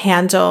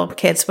handle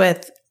kids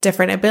with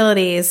different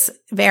abilities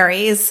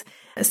varies.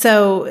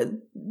 So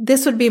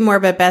this would be more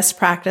of a best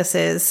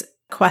practices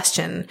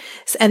question.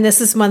 And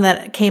this is one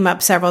that came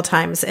up several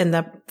times in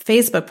the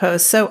Facebook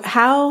post. So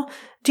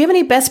do you have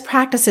any best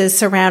practices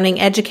surrounding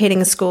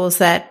educating schools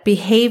that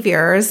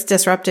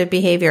disruptive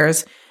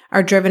behaviors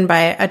are driven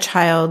by a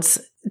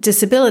child's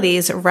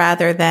disabilities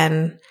rather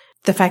than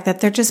the fact that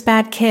they're just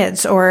bad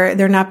kids or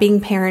they're not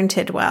being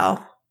parented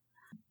well?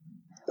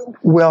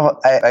 Well,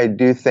 I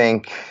do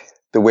think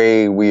the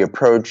way we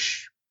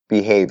approach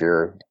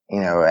behavior,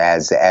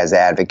 as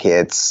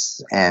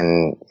advocates,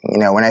 and,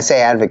 when I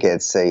say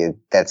advocates,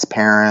 that's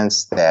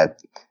parents,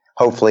 that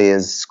hopefully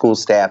is school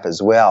staff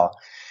as well.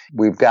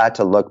 We've got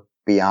to look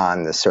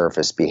beyond the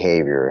surface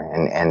behavior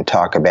and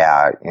talk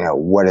about,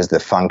 what is the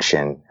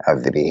function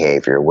of the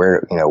behavior?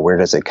 Where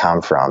does it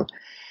come from?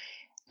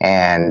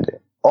 And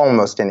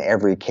almost in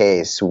every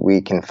case,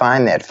 we can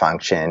find that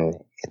function.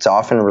 It's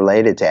often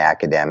related to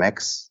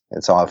academics.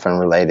 It's often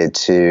related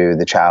to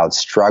the child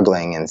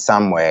struggling in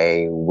some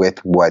way with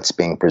what's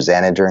being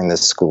presented during the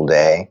school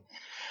day.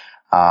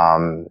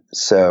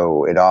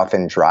 So it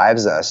often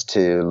drives us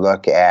to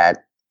look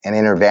at an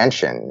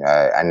intervention,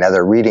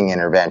 another reading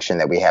intervention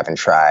that we haven't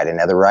tried,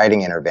 another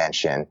writing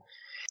intervention.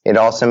 It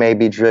also may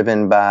be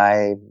driven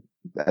by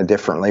a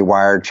differently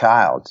wired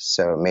child.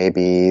 So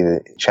maybe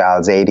the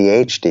child's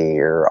ADHD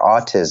or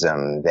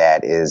autism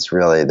that is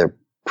really the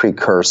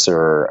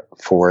precursor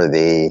for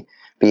the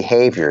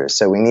behavior.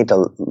 So we need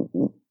to,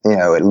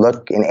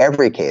 look in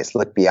every case,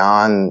 look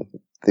beyond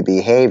the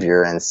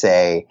behavior and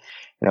say,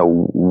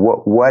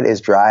 what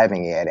is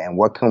driving it and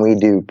what can we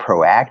do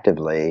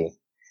proactively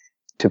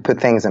to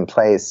put things in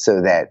place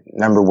so that,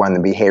 number one,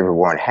 the behavior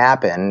won't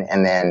happen.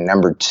 And then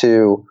number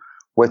two,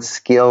 what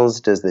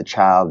skills does the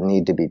child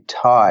need to be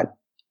taught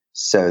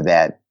so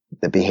that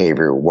the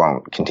behavior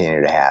won't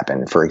continue to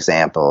happen? For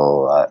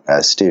example,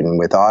 a student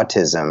with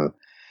autism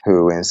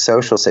who in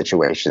social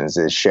situations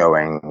is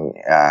showing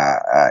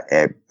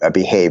a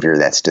behavior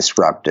that's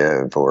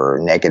disruptive or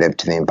negative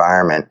to the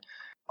environment,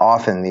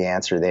 often the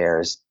answer there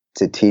is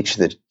to teach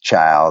the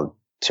child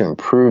to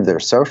improve their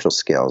social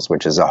skills,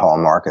 which is a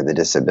hallmark of the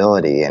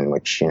disability in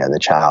which, the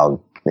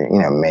child,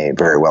 may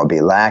very well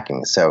be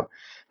lacking. So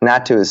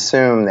not to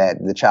assume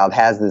that the child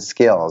has the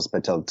skills,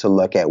 but to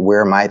look at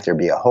where might there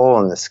be a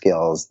hole in the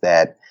skills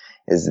that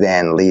is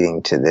then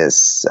leading to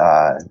this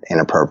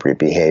inappropriate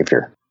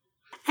behavior.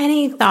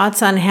 Any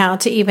thoughts on how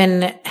to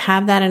even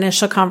have that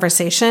initial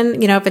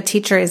conversation? If a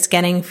teacher is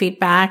getting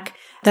feedback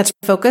that's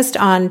focused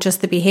on just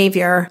the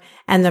behavior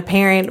and the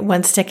parent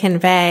wants to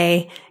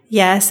convey,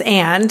 yes,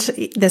 and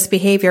this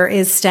behavior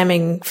is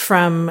stemming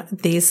from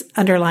these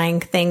underlying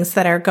things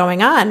that are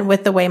going on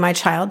with the way my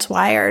child's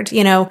wired.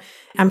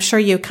 I'm sure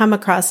you come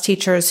across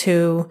teachers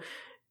who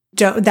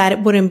that it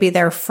wouldn't be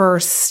their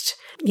first,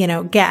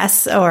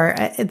 guess or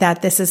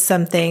that this is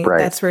something right.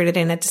 that's rooted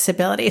in a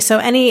disability. So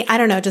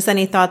just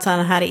any thoughts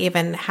on how to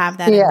even have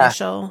that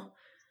initial?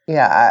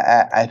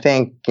 Yeah, I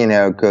think,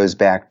 it goes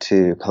back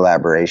to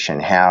collaboration.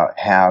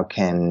 How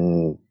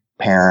can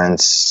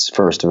parents,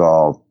 first of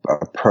all,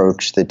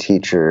 approach the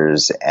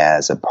teachers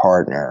as a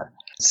partner?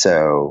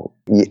 So,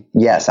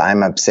 yes,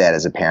 I'm upset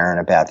as a parent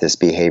about this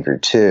behavior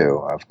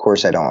too. Of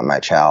course, I don't want my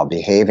child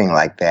behaving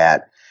like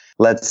that.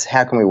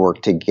 How can we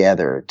work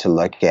together to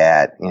look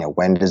at,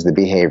 when does the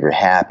behavior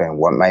happen?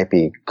 What might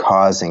be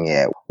causing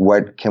it?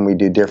 What can we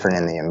do different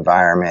in the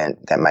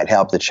environment that might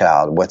help the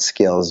child? What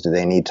skills do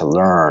they need to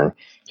learn?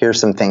 Here's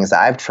some things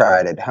I've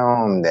tried at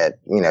home that,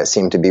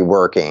 seem to be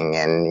working.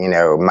 And,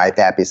 might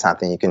that be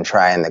something you can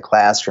try in the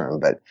classroom?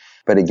 But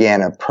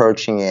again,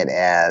 approaching it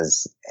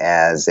as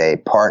a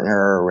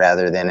partner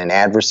rather than an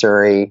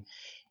adversary.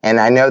 And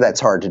I know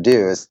that's hard to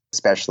do,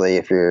 especially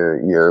if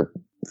you're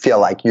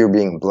feel like you're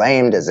being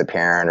blamed as a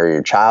parent or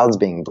your child's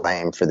being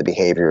blamed for the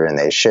behavior and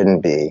they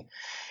shouldn't be.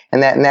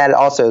 And that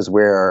also is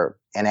where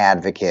an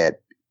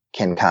advocate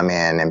can come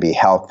in and be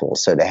helpful.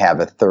 So to have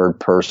a third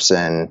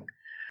person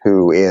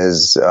who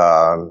is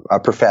a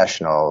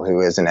professional, who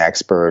is an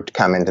expert,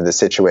 come into the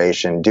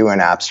situation, do an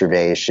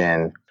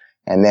observation,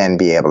 and then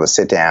be able to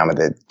sit down with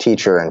the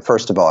teacher and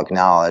first of all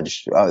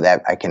acknowledge,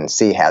 that I can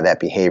see how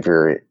that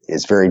behavior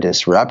is very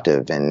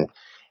disruptive and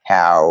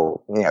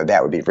how,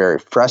 that would be very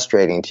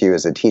frustrating to you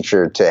as a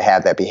teacher to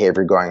have that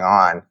behavior going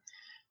on.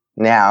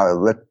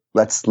 Now,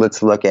 let's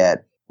look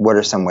at what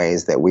are some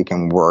ways that we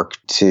can work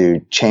to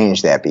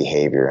change that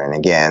behavior. And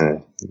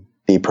again,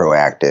 be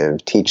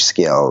proactive, teach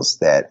skills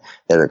that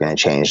are going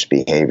to change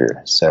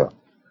behavior. So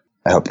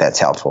I hope that's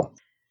helpful.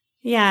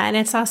 Yeah. And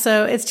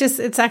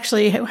it's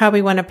actually how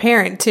we want to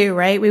parent too,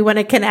 right? We want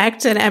to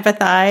connect and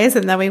empathize,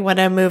 and then we want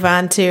to move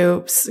on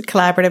to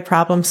collaborative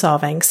problem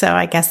solving. So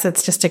I guess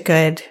it's just a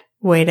good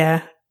way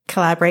to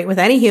collaborate with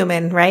any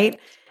human, right?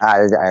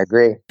 I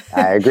agree.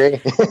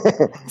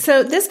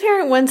 So this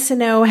parent wants to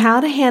know how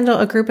to handle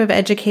a group of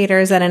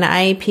educators at an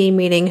IEP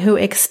meeting who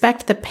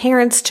expect the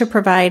parents to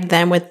provide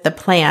them with the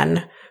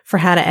plan for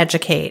how to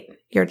educate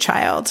your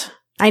child.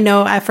 I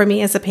know for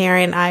me as a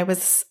parent, I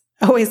was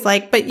always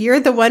like, but you're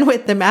the one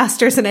with the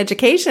master's in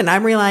education.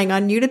 I'm relying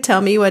on you to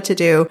tell me what to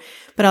do.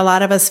 But a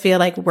lot of us feel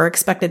like we're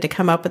expected to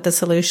come up with the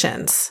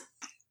solutions.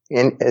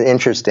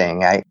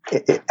 Interesting.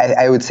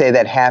 I would say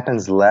that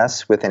happens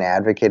less with an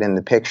advocate in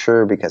the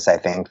picture, because I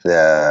think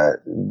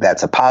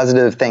that's a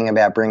positive thing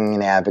about bringing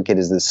an advocate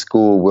is the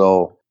school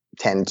will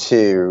tend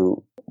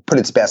to put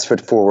its best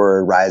foot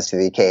forward, rise to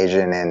the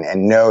occasion,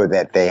 and know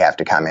that they have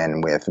to come in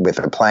with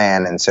a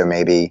plan. And so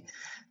maybe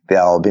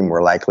they'll be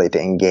more likely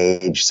to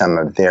engage some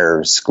of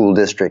their school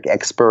district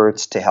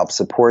experts to help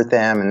support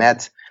them. And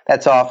that's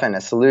often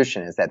a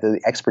solution, is that the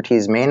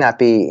expertise may not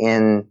be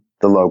in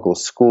the local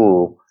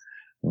school,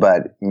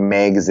 but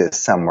may exist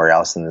somewhere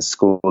else in the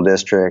school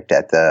district,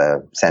 at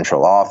the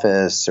central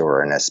office,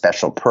 or in a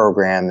special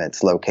program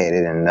that's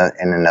located in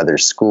another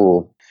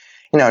school.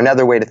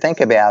 Another way to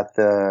think about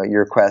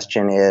your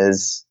question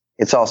is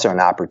it's also an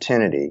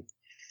opportunity.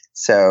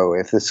 So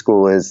if the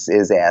school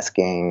is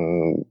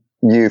asking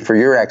you for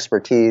your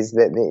expertise,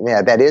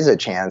 that is a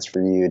chance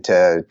for you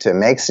to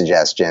make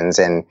suggestions.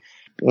 And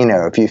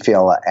if you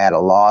feel at a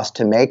loss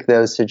to make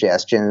those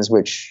suggestions,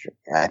 which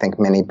I think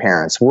many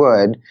parents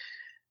would,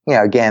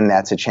 again,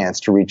 that's a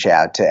chance to reach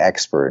out to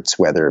experts,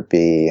 whether it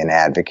be an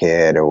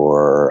advocate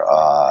or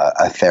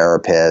a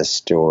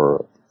therapist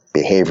or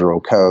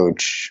behavioral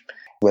coach,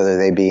 whether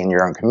they be in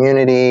your own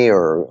community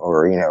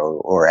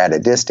or at a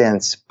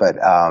distance. But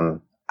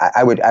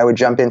I would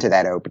jump into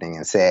that opening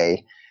and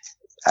say,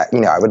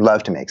 I would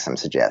love to make some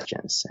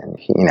suggestions, and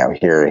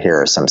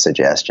here are some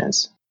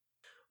suggestions.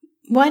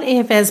 What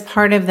if, as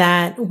part of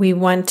that, we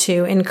want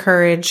to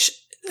encourage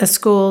a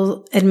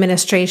school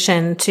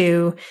administration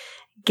to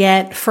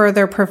get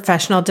further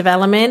professional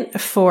development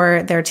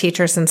for their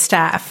teachers and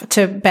staff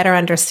to better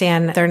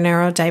understand their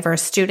neurodiverse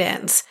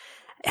students?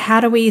 How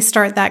do we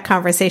start that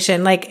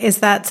conversation? Like, is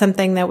that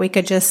something that we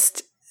could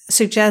just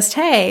suggest,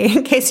 hey,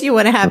 in case you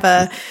want to have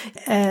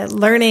a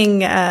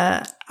learning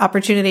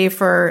opportunity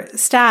for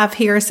staff,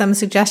 here are some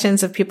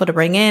suggestions of people to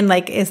bring in?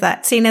 Like, is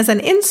that seen as an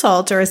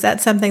insult, or is that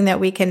something that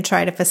we can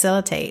try to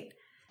facilitate?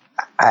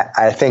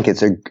 I think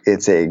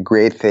it's a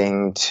great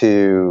thing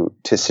to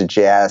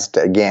suggest.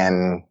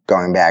 Again,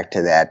 going back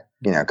to that,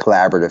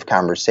 collaborative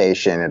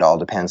conversation, it all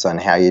depends on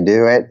how you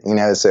do it,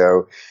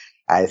 so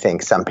I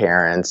think some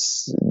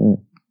parents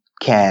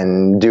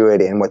can do it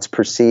in what's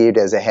perceived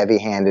as a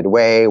heavy-handed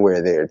way,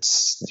 where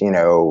it's,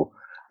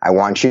 I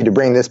want you to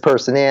bring this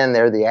person in,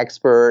 they're the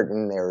expert,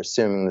 and they're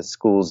assuming the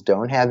schools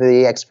don't have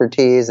the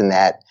expertise, and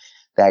that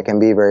can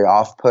be very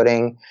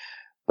off-putting.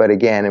 But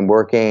again, in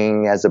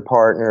working as a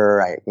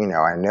partner, I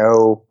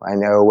know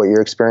what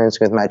you're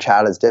experiencing with my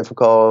child is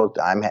difficult.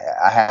 I'm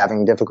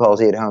having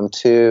difficulty at home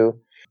too.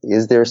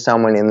 Is there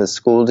someone in the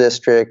school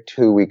district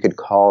who we could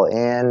call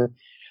in?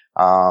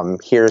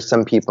 Here are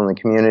some people in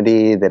the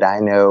community that I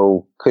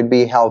know could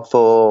be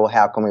helpful.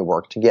 How can we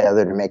work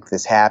together to make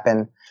this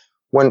happen?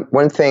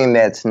 One thing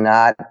that's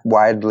not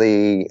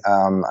widely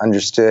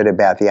understood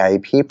about the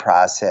IEP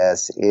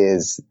process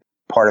is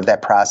part of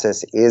that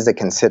process is a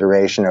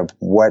consideration of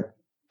what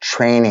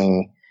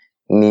training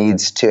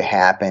needs to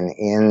happen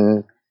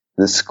in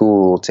the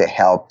school to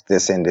help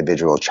this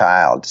individual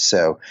child.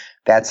 So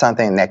that's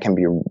something that can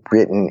be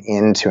written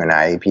into an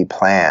IEP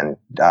plan,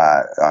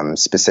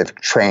 specific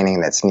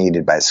training that's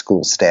needed by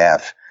school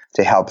staff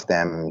to help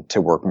them to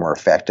work more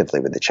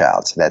effectively with the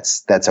child. So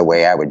that's a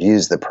way I would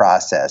use the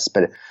process.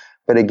 But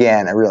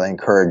again, I really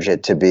encourage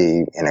it to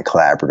be in a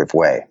collaborative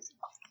way.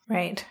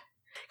 Right.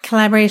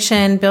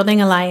 Collaboration,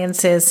 building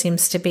alliances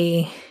seems to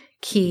be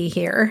key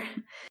here.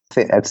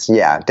 That's,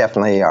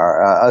 definitely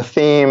a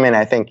theme, and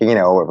I think, a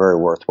very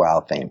worthwhile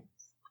theme.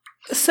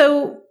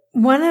 So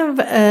one of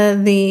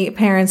the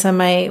parents on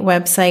my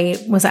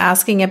website was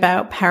asking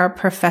about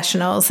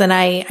paraprofessionals, and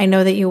I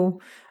know that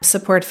you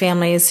support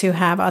families who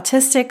have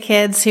autistic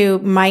kids who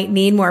might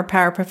need more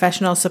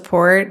paraprofessional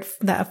support,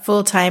 that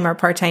full-time or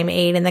part-time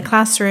aid in the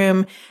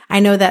classroom.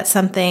 I know that's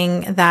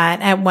something that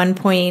at one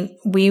point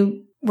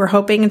we were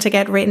hoping to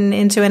get written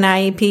into an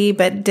IEP,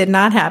 but did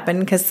not happen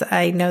because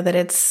I know that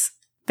it's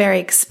very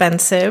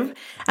expensive.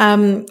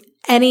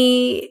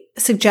 Any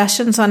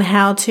suggestions on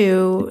how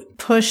to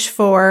push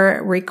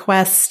for,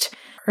 request,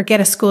 or get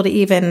a school to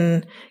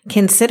even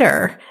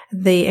consider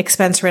the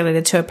expense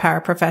related to a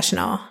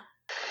paraprofessional?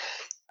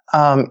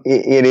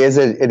 It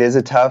is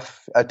a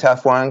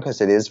tough one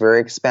because it is very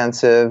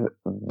expensive.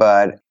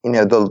 But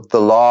the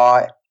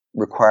law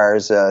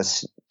requires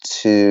us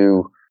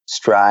to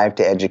strive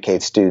to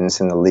educate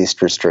students in the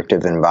least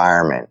restrictive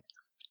environment.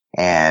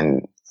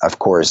 And of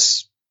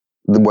course,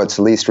 what's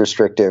least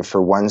restrictive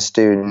for one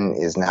student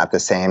is not the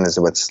same as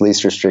what's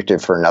least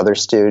restrictive for another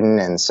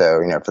student. And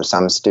so, for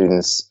some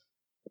students,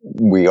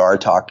 we are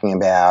talking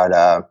about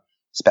a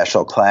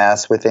special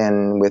class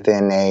within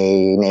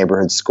a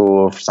neighborhood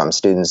school. For some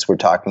students, we're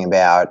talking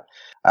about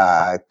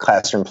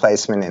classroom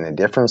placement in a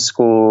different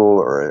school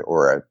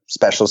or a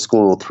special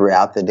school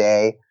throughout the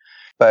day.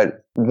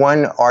 But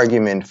one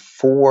argument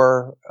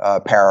for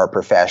a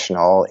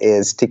paraprofessional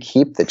is to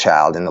keep the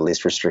child in the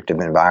least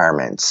restrictive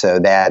environment. So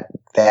that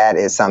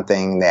is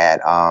something that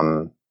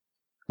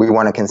we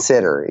want to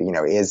consider.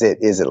 Is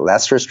it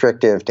less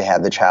restrictive to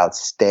have the child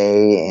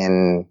stay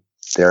in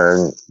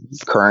their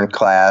current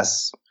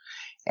class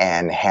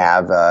and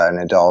have an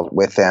adult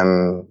with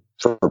them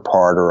for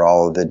part or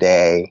all of the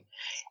day?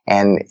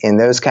 And in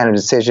those kind of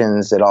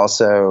decisions, it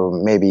also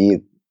may be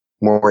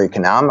more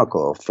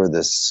economical for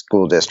the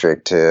school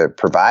district to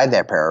provide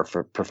that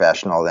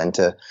paraprofessional than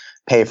to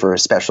pay for a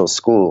special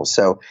school.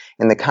 So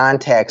in the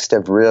context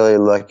of really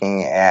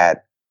looking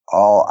at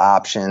all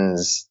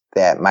options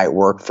that might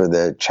work for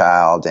the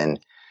child and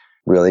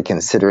really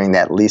considering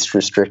that least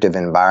restrictive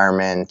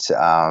environment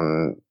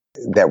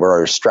that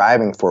we're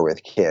striving for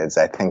with kids,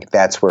 I think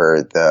that's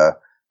where the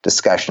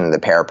discussion of the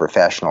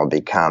paraprofessional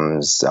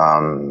becomes,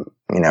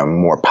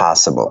 more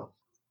possible.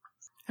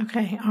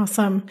 Okay,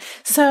 awesome.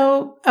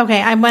 So,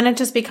 I want to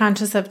just be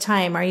conscious of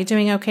time. Are you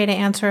doing okay to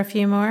answer a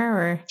few more?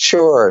 Or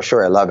Sure.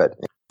 I love it.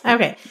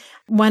 Okay.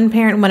 One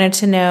parent wanted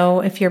to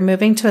know if you're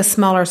moving to a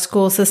smaller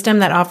school system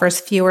that offers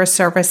fewer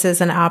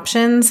services and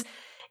options,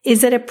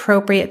 is it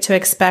appropriate to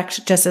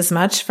expect just as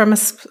much from a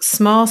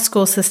small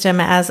school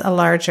system as a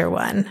larger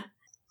one?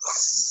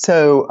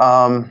 So,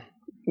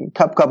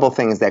 couple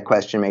things that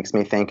question makes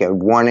me think of.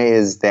 One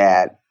is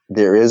that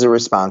there is a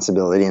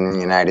responsibility in the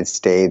United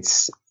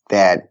States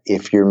that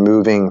if you're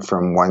moving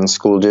from one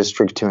school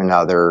district to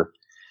another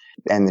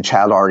and the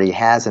child already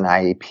has an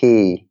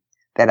IEP,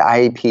 that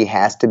IEP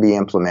has to be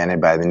implemented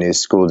by the new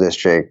school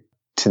district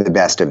to the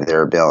best of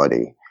their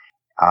ability.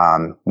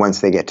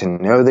 Once they get to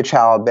know the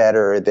child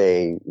better,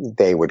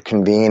 they would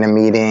convene a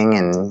meeting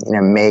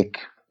and make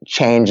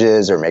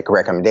changes or make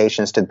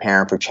recommendations to the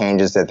parent for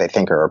changes that they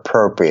think are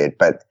appropriate.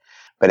 But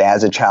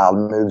as a child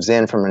moves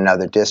in from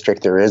another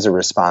district, there is a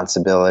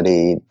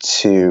responsibility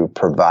to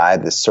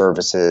provide the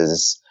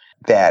services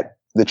that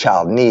the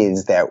child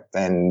needs,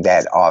 and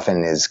that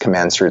often is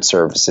commensurate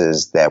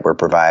services that were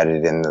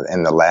provided in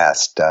the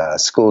last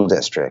school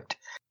district.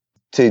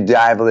 To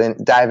dive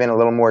in a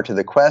little more to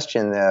the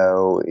question,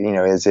 though,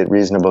 is it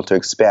reasonable to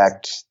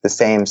expect the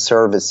same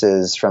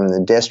services from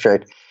the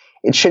district?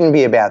 It shouldn't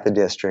be about the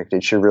district.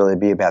 It should really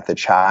be about the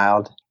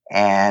child,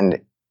 and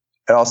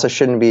it also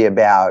shouldn't be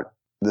about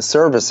the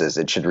services.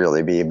 It should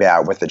really be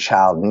about what the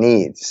child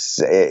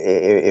needs,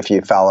 if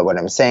you follow what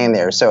I'm saying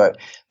there. So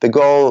the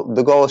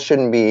goal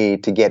shouldn't be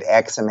to get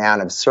X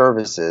amount of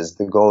services.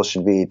 The goal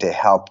should be to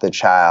help the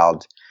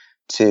child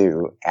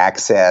to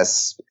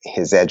access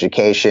his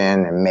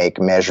education and make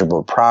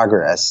measurable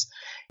progress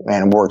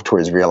and work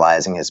towards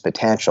realizing his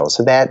potential.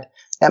 So that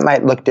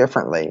might look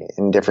differently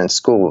in different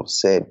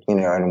schools.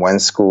 In one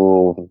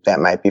school, that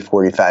might be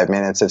 45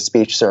 minutes of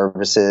speech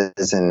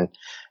services, and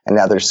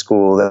another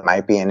school that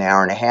might be an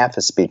hour and a half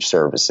of speech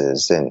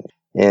services. And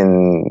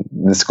in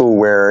the school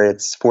where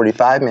it's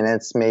 45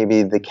 minutes,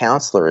 maybe the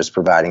counselor is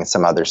providing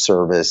some other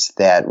service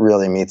that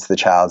really meets the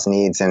child's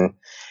needs and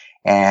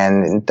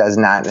it does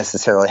not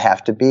necessarily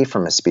have to be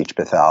from a speech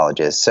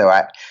pathologist. So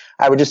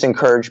I would just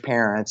encourage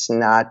parents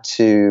not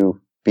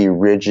to be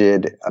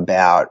rigid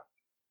about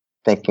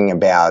thinking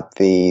about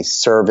the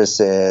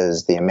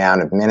services, the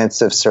amount of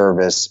minutes of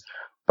service,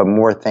 but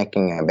more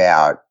thinking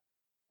about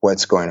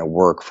what's going to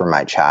work for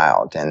my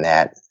child. And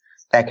that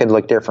could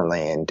look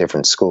differently in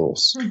different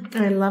schools.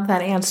 I love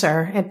that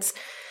answer. It's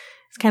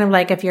kind of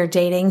like if you're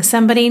dating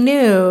somebody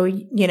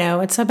new,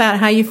 it's about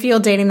how you feel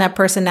dating that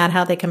person, not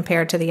how they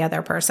compare to the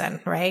other person,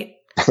 right?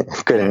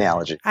 Good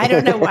analogy. I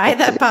don't know why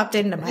that popped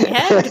into my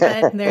head,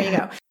 but there you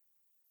go.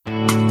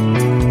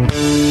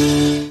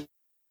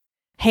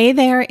 Hey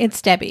there,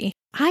 it's Debbie.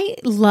 I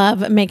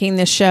love making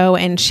this show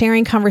and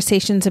sharing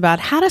conversations about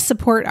how to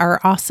support our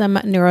awesome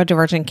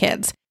neurodivergent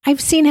kids.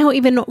 I've seen how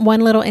even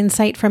one little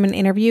insight from an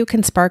interview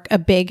can spark a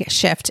big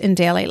shift in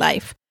daily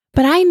life.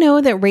 But I know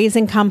that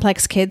raising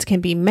complex kids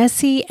can be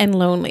messy and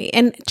lonely.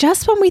 And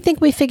just when we think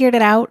we figured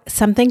it out,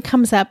 something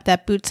comes up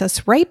that boots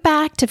us right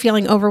back to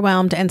feeling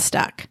overwhelmed and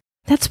stuck.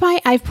 That's why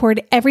I've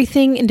poured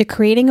everything into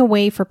creating a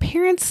way for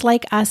parents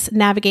like us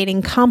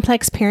navigating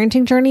complex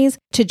parenting journeys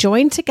to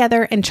join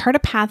together and chart a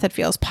path that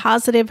feels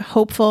positive,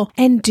 hopeful,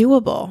 and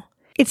doable.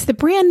 It's the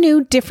brand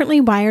new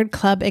Differently Wired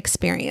Club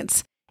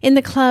experience. In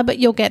the club,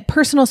 you'll get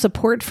personal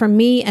support from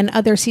me and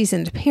other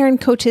seasoned parent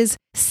coaches,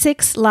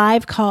 6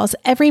 live calls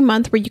every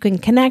month where you can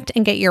connect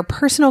and get your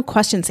personal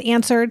questions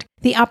answered,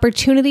 the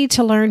opportunity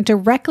to learn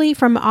directly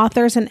from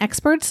authors and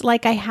experts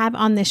like I have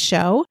on this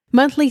show,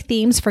 monthly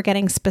themes for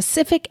getting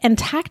specific and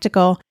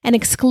tactical, an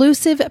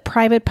exclusive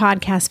private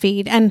podcast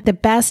feed, and the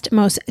best,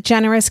 most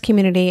generous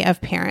community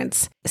of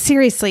parents.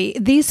 Seriously,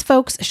 these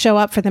folks show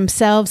up for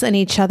themselves and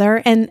each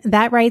other, and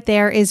that right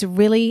there is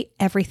really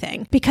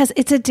everything, because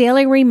it's a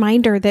daily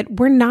reminder that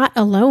we're not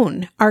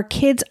alone. Our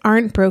kids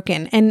aren't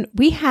broken, and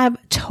we have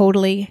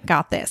totally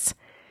got this.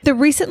 The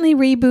recently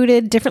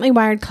rebooted Differently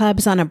Wired Club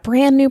is on a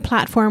brand new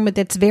platform with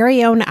its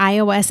very own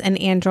iOS and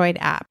Android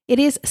app. It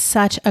is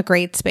such a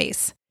great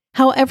space.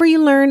 However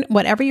you learn,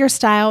 whatever your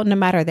style, no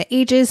matter the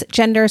ages,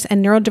 genders,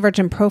 and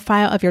neurodivergent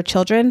profile of your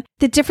children,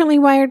 the Differently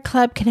Wired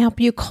Club can help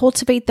you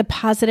cultivate the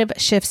positive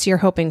shifts you're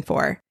hoping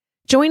for.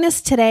 Join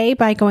us today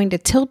by going to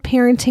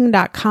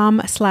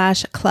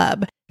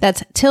tiltparenting.com/club.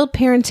 That's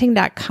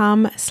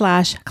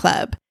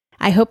tiltparenting.com/club.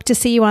 I hope to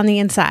see you on the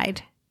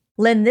inside.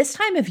 Lynn, this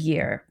time of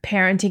year,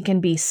 parenting can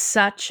be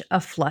such a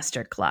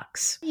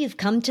flusterclux. You've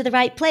come to the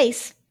right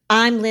place.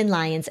 I'm Lynn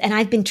Lyons, and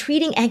I've been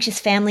treating anxious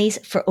families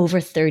for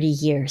over 30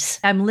 years.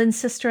 I'm Lynn's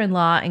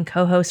sister-in-law and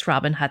co-host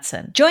Robin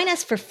Hudson. Join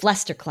us for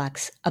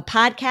Flusterclux, a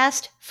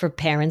podcast for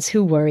parents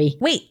who worry.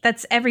 Wait,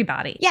 that's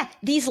everybody. Yeah,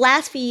 these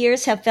last few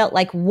years have felt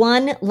like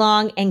one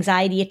long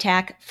anxiety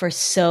attack for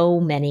so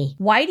many.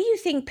 Why do you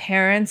think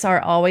parents are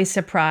always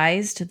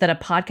surprised that a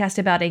podcast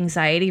about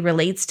anxiety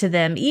relates to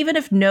them, even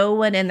if no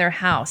one in their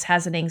house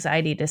has an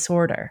anxiety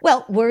disorder?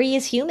 Well, worry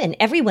is human.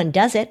 Everyone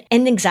does it.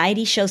 And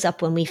anxiety shows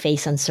up when we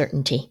face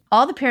uncertainty.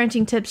 All the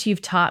parenting tips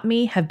you've taught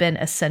me have been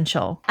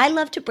essential. I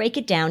love to break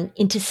it down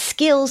into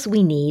skills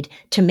we need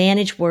to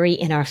manage worry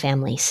in our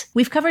families.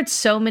 We've covered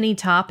so many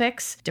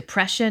topics: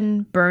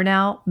 depression,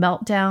 burnout,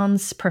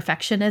 meltdowns,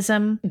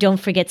 perfectionism.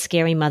 Don't forget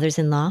scary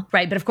mothers-in-law.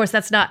 Right, but of course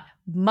that's not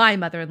my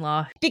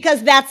mother-in-law.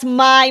 Because that's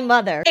my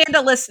mother. And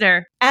a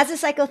listener. As a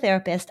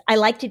psychotherapist, I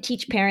like to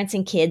teach parents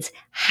and kids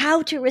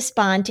how to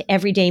respond to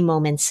everyday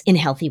moments in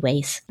healthy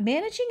ways.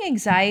 Managing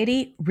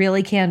anxiety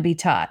really can be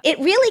taught. It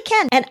really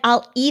can. And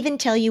I'll even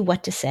tell you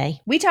what to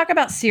say. We talk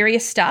about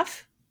serious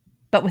stuff,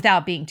 but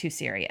without being too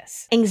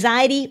serious.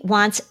 Anxiety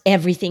wants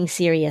everything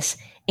serious.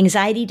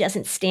 Anxiety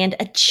doesn't stand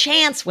a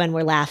chance when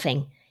we're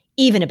laughing,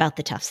 even about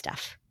the tough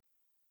stuff.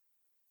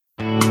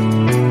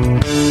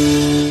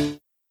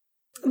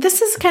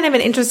 This is kind of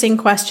an interesting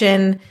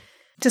question.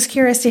 Just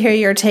curious to hear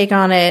your take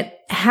on it.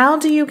 How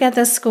do you get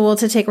the school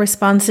to take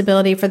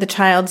responsibility for the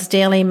child's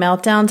daily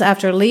meltdowns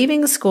after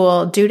leaving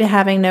school due to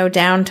having no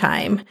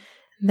downtime?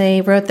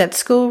 They wrote that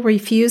school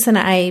refused an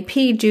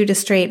IEP due to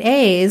straight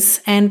A's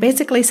and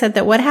basically said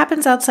that what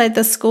happens outside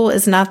the school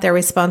is not their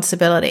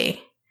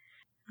responsibility.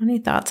 Any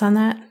thoughts on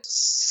that?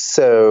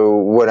 So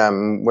what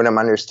I'm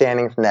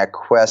understanding from that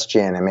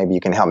question, and maybe you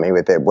can help me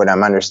with it, what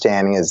I'm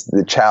understanding is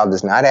the child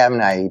does not have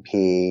an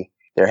IEP.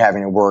 They're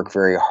having to work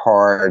very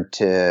hard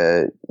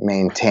to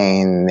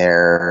maintain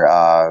their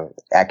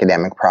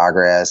academic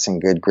progress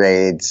and good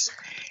grades.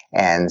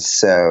 And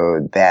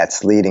so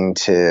that's leading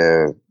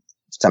to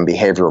some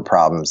behavioral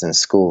problems in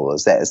school.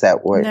 Is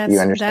that what you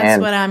understand?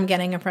 That's what I'm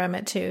getting from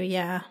it too.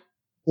 Yeah.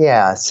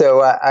 Yeah.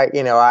 So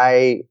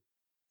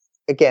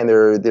again,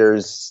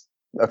 there's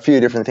a few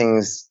different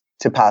things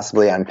to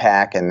possibly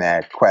unpack in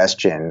that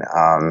question.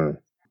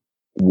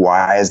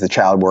 Why is the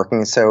child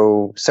working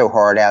so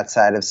hard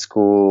outside of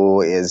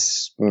school?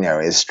 Is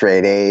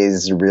straight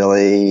A's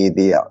really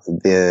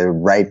the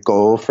right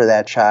goal for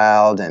that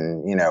child?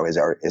 And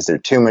is there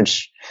too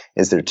much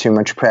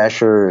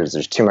pressure? Is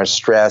there too much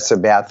stress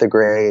about the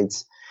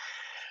grades?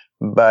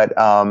 But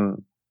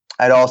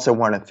I'd also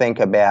want to think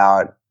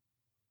about,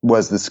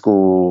 was the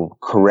school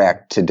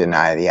correct to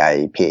deny the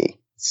IEP?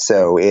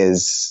 So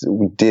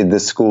did the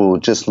school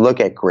just look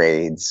at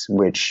grades,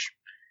 which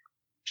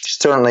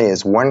certainly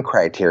is one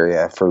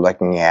criteria for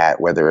looking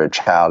at whether a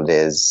child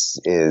is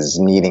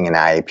needing an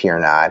IEP or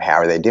not? How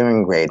are they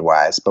doing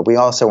grade-wise? But we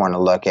also want to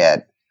look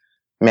at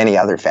many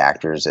other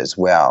factors as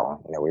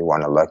well. We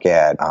want to look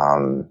at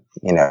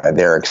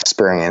their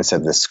experience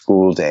of the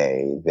school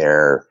day,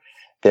 their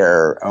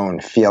own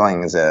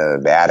feelings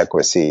of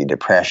adequacy,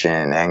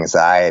 depression,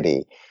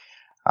 anxiety,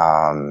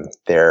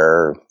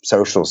 their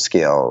social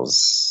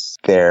skills,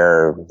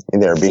 their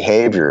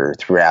behavior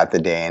throughout the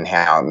day, and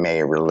how it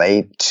may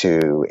relate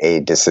to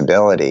a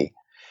disability.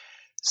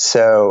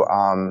 So,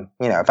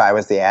 if I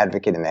was the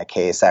advocate in that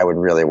case, I would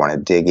really want to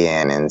dig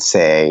in and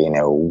say,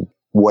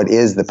 what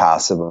is the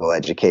possible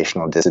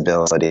educational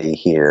disability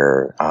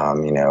here?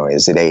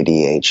 Is it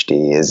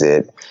ADHD? Is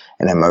it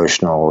an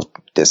emotional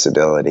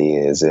disability?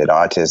 Is it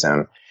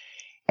autism?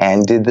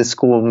 And did the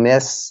school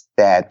miss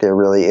that there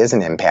really is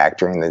an impact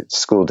during the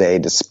school day,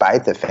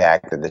 despite the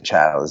fact that the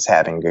child is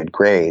having good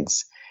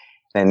grades?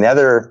 And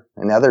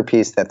another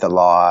piece that the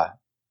law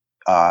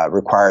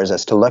requires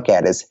us to look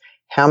at is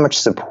how much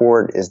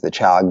support is the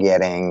child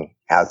getting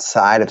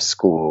outside of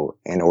school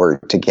in order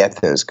to get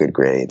those good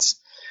grades?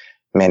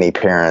 Many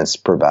parents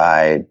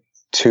provide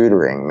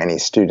tutoring. Many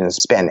students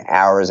spend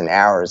hours and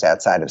hours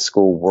outside of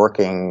school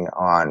working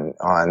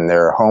on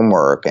their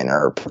homework and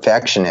are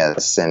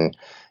perfectionists, and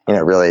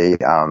really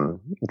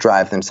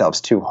drive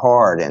themselves too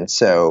hard. And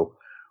so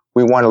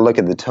we want to look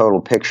at the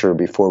total picture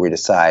before we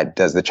decide,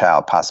 does the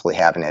child possibly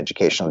have an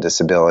educational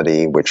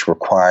disability which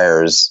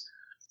requires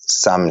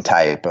some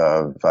type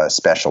of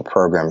special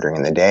program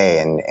during the day?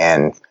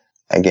 And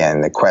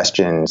again, the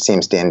question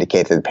seems to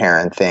indicate that the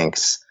parent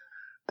thinks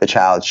the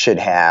child should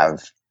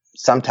have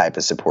some type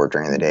of support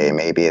during the day.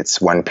 Maybe it's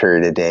one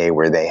period a day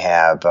where they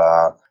have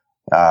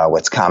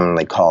what's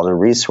commonly called a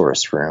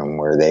resource room,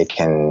 where they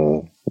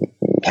can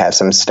have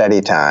some study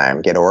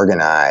time, get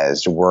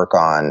organized, work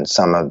on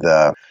some of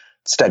the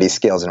study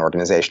skills and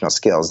organizational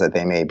skills that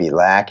they may be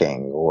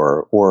lacking,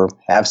 or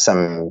have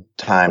some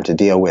time to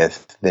deal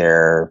with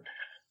their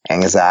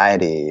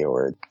anxiety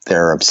or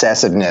their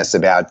obsessiveness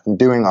about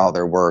doing all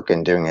their work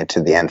and doing it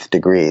to the nth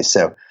degree.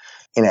 So,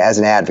 as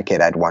an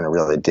advocate, I'd want to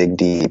really dig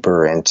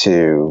deeper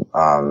into,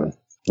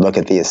 look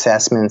at the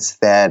assessments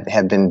that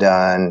have been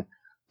done,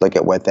 look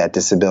at what that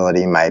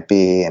disability might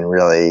be, and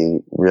really,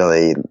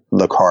 really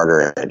look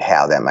harder at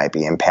how that might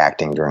be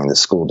impacting during the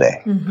school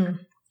day. Mm-hmm.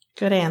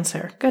 Good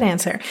answer. Good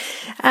answer.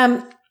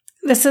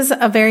 This is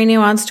a very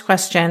nuanced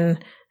question.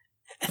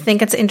 I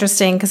think it's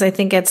interesting because I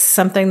think it's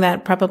something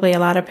that probably a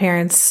lot of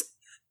parents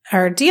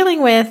are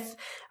dealing with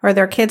or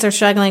their kids are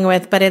struggling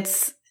with, but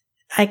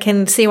I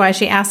can see why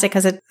she asked it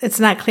because it's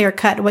not clear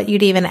cut what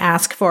you'd even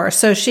ask for.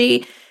 So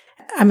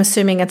I'm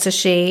assuming it's a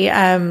she,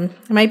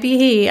 it might be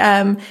he,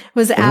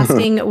 was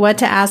asking what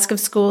to ask of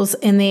schools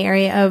in the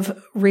area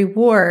of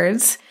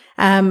rewards.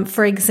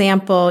 For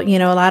example,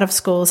 a lot of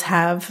schools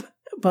have,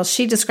 well,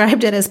 she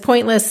described it as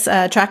pointless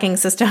tracking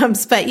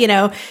systems, but you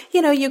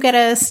get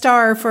a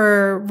star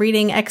for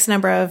reading X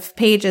number of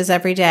pages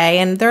every day.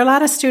 And there are a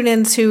lot of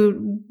students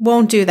who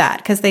won't do that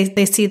because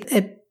they see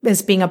it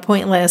as being a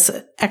pointless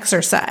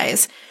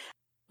exercise.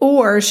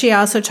 Or she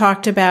also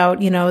talked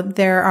about,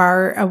 there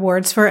are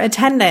awards for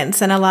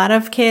attendance, and a lot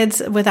of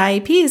kids with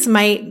IEPs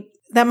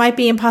that might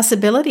be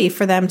impossibility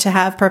for them to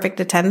have perfect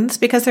attendance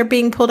because they're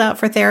being pulled out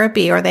for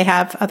therapy or they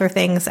have other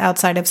things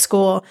outside of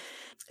school.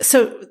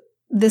 So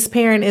this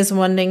parent is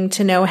wanting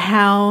to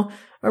know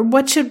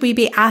what should we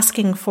be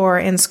asking for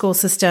in school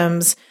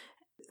systems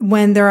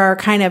when there are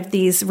kind of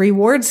these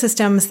reward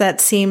systems that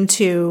seem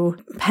to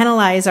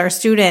penalize our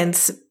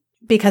students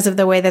because of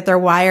the way that they're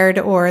wired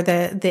or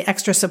the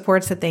extra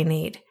supports that they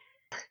need?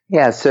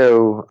 Yeah,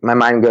 so my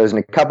mind goes in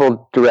a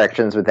couple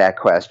directions with that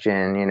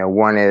question.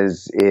 One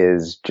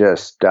is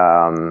just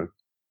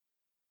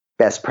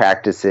best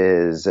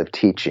practices of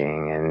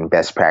teaching and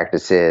best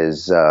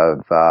practices of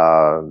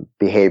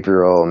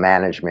behavioral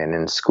management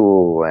in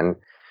school, and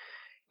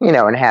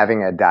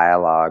having a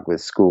dialogue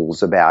with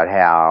schools about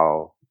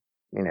how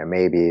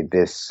maybe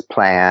this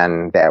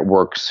plan that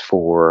works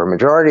for a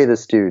majority of the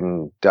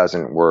student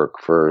doesn't work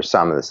for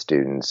some of the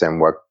students, and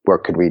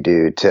what could we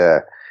do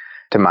to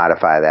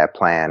modify that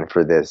plan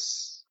for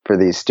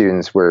these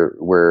students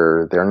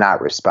where they're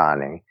not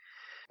responding.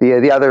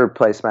 The other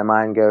place my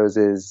mind goes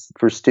is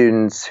for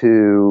students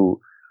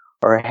who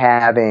are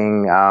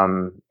having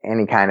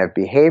any kind of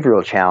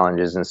behavioral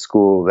challenges in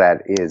school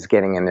that is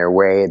getting in their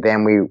way.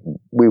 Then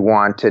we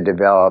want to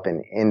develop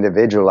an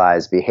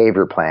individualized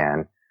behavior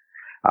plan.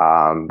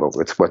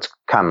 It's what's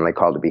commonly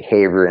called a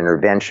behavior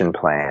intervention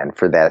plan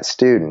for that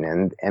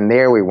student. And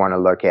there we want to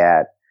look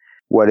at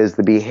what is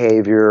the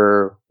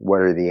behavior,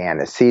 what are the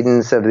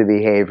antecedents of the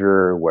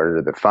behavior, what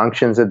are the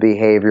functions of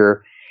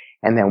behavior,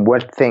 and then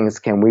what things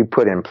can we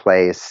put in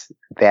place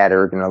that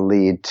are going to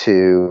lead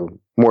to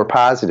more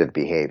positive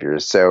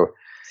behaviors. So,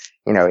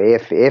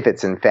 if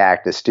it's in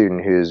fact a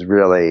student who's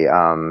really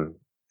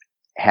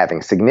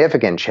having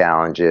significant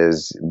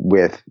challenges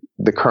with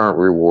the current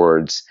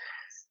rewards,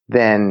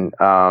 then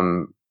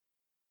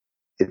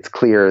it's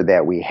clear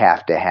that we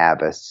have to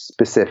have a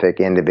specific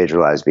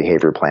individualized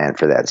behavior plan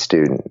for that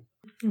student.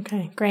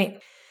 Okay, great.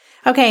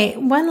 Okay,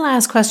 one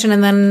last question,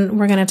 and then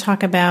we're going to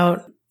talk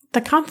about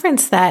the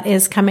conference that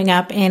is coming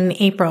up in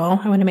April.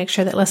 I want to make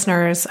sure that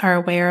listeners are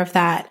aware of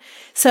that.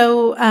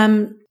 So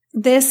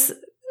this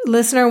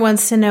listener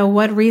wants to know,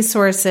 what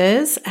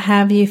resources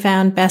have you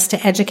found best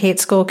to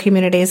educate school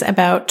communities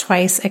about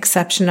twice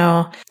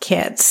exceptional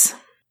kids?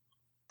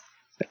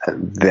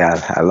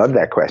 I love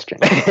that question.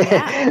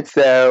 Yeah.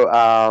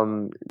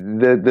 So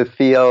the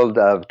field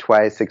of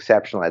twice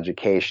exceptional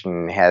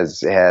education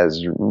has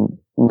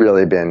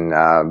really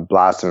been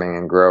blossoming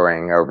and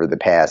growing over the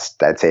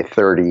past, I'd say,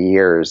 30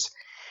 years.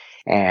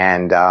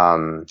 And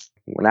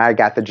when I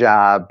got the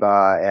job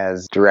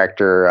as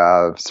director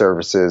of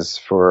services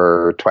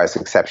for twice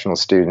exceptional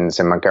students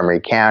in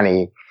Montgomery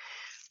County,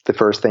 the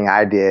first thing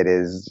I did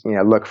is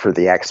look for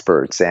the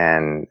experts,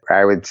 and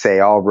I would say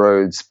all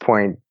roads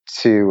point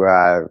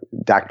to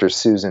Dr.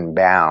 Susan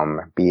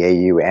Baum,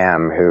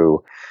 B-A-U-M,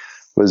 who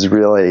was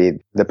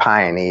really the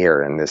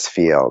pioneer in this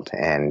field.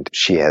 And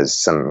she has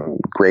some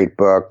great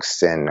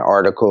books and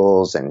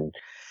articles, and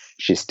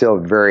she's still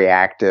very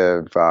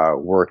active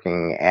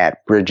working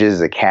at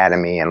Bridges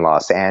Academy in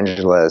Los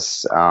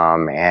Angeles,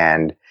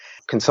 and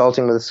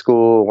consulting with the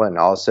school and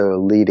also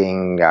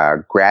leading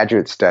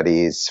graduate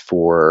studies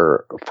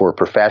for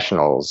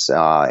professionals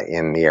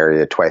in the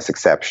area twice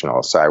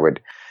exceptional. So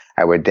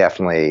I would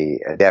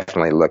definitely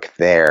look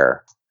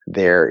there.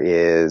 There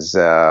is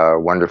a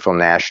wonderful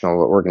national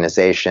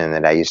organization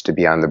that I used to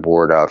be on the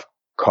board of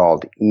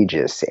called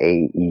Aegis,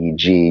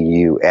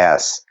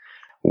 AEGUS,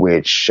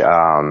 which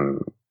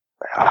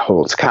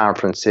holds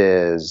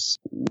conferences.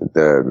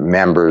 The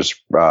members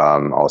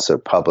also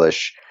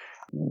publish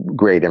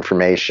great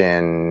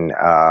information,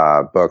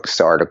 books,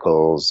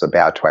 articles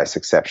about twice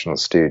exceptional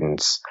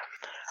students.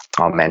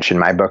 I'll mention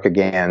my book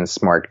again,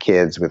 Smart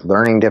Kids with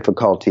Learning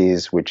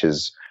Difficulties, which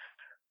is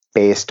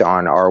based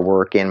on our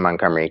work in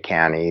Montgomery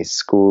County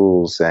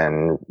schools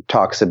and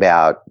talks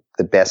about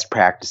the best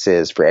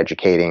practices for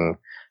educating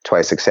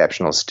twice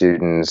exceptional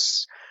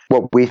students,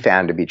 what we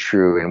found to be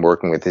true in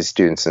working with the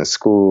students in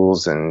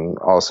schools, and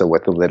also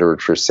what the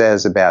literature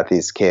says about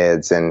these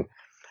kids. And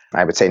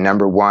I would say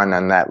number one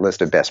on that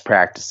list of best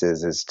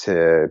practices is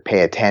to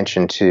pay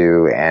attention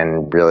to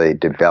and really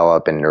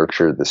develop and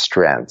nurture the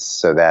strengths.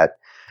 So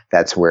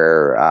that's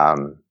where,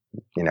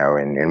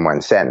 in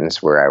one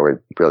sentence, where I would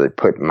really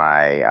put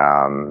my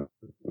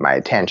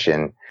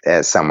attention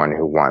as someone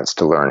who wants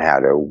to learn how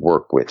to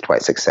work with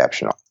twice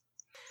exceptional.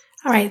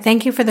 All right.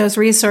 Thank you for those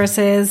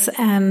resources.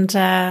 And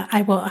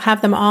I will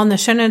have them all in the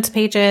show notes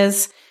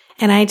pages.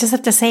 And I just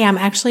have to say, I'm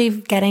actually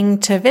getting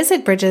to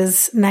visit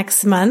Bridges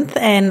next month,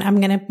 and I'm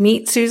going to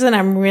meet Susan.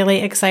 I'm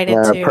really excited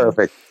to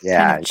perfect.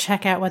 Yeah. kind of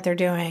check out what they're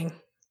doing.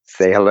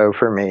 Say hello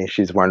for me.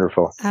 She's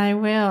wonderful. I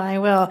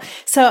will.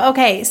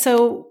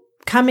 So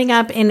coming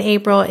up in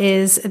April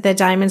is the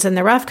Diamonds in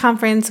the Rough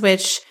conference,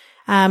 which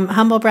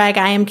humble brag,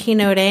 I am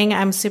keynoting.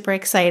 I'm super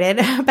excited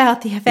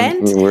about the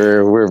event.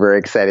 We're very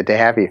excited to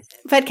have you.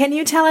 But can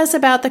you tell us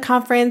about the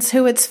conference,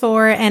 who it's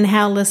for, and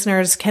how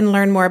listeners can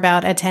learn more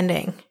about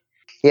attending?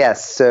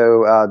 Yes.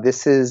 So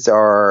this is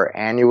our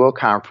annual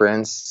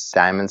conference,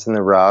 Diamonds in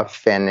the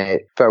Rough, and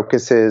it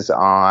focuses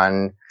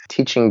on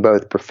teaching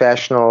both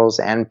professionals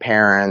and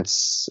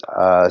parents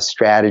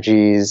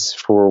strategies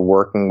for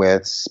working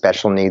with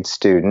special needs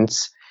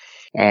students.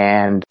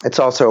 And it's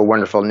also a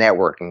wonderful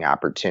networking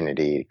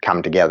opportunity to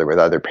come together with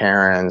other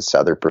parents,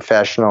 other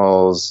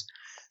professionals.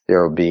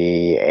 There will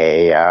be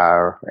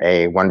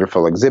a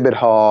wonderful exhibit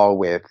hall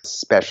with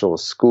special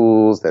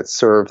schools that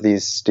serve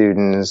these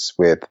students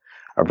with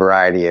a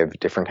variety of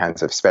different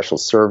kinds of special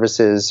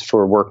services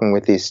for working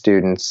with these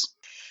students.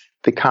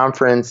 The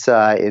conference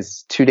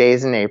is 2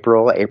 days in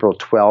April, April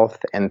 12th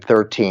and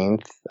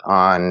 13th.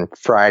 On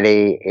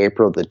Friday,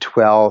 April the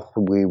 12th,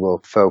 we will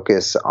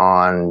focus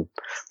on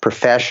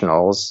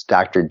professionals.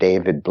 Dr.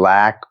 David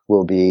Black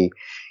will be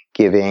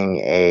giving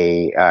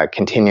a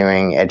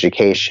continuing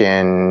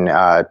education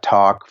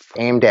talk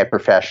aimed at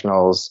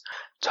professionals,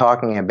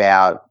 talking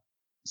about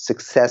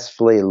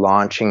successfully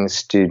launching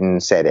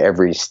students at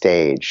every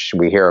stage.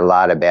 We hear a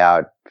lot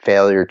about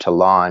failure to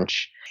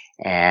launch,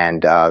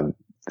 and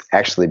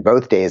actually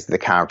both days of the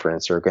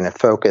conference are going to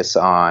focus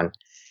on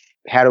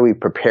how do we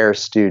prepare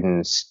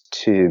students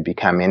to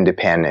become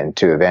independent,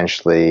 to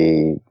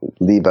eventually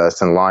leave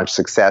us and launch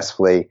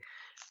successfully,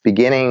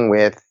 beginning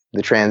with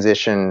the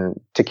transition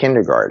to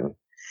kindergarten.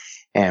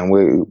 And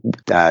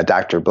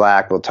Dr.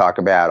 Black will talk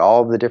about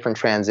all the different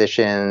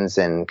transitions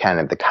and kind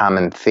of the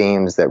common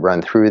themes that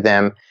run through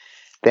them.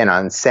 Then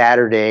on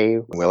Saturday,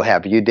 we'll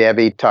have you,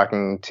 Debbie,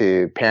 talking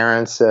to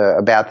parents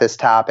about this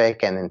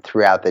topic. And then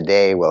throughout the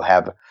day, we'll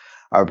have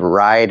a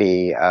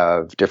variety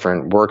of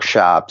different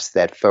workshops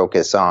that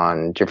focus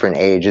on different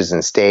ages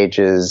and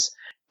stages,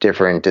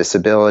 different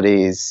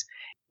disabilities,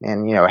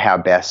 and, how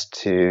best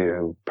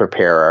to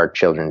prepare our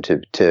children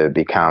to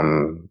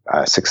become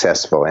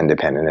successful,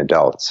 independent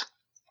adults.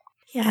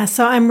 Yeah,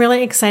 so I'm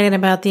really excited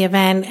about the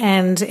event,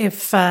 and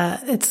if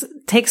it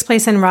takes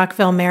place in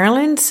Rockville,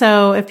 Maryland,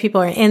 so if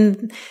people are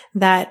in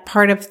that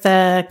part of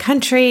the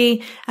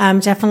country,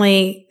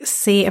 definitely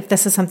see if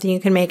this is something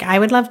you can make. I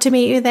would love to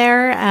meet you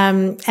there,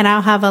 and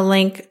I'll have a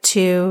link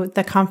to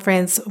the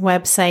conference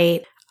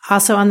website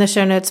also on the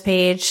show notes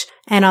page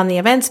and on the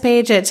events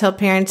page at Tilt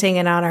Parenting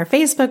and on our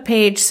Facebook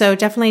page, so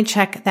definitely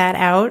check that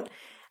out.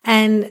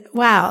 And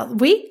wow,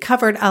 we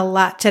covered a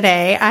lot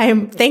today.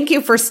 Thank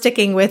you for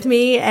sticking with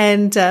me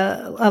and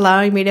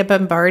allowing me to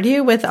bombard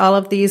you with all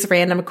of these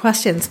random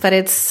questions, but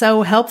it's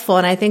so helpful.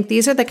 And I think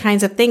these are the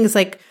kinds of things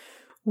like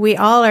we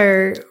all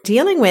are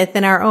dealing with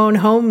in our own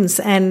homes.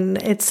 And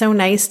it's so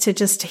nice to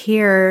just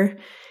hear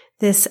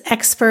this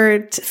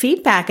expert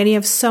feedback. And you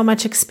have so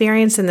much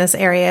experience in this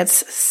area.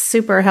 It's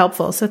super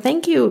helpful. So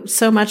thank you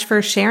so much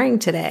for sharing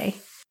today.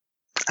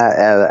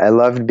 I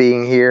loved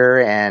being here,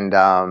 and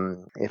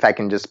if I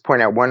can just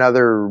point out one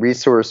other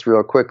resource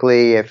real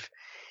quickly, if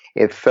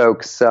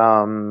folks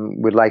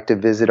would like to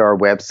visit our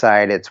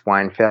website, it's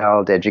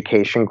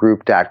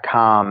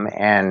weinfeldeducationgroup.com,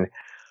 and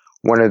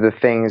one of the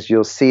things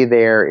you'll see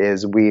there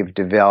is we've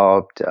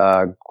developed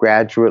a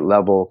graduate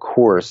level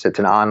course. It's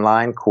an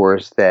online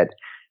course that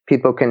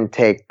people can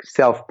take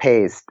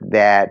self-paced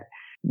that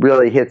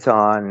really hits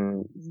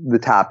on the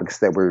topics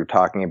that we're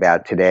talking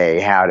about today,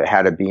 how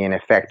to be an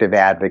effective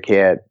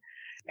advocate,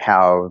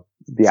 how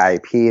the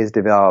IEP is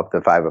developed,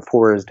 the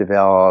 504 is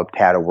developed,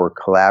 how to work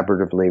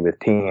collaboratively with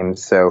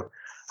teams. So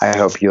I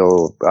hope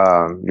your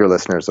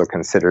listeners will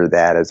consider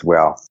that as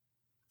well.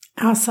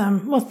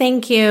 Awesome. Well,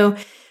 thank you.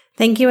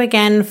 Thank you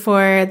again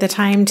for the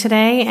time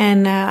today.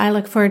 And I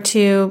look forward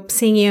to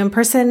seeing you in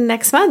person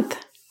next month.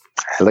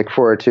 I look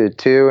forward to it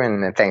too.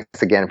 And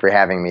thanks again for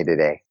having me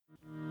today.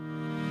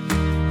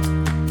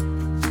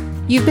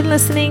 You've been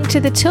listening to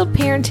the Tilt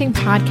Parenting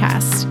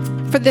Podcast.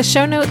 For the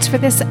show notes for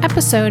this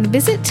episode,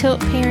 visit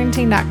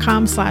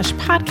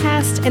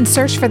tiltparenting.com/podcast and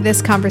search for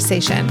this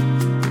conversation.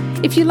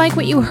 If you like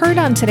what you heard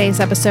on today's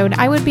episode,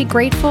 I would be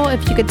grateful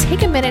if you could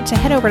take a minute to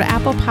head over to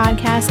Apple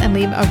Podcasts and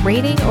leave a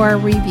rating or a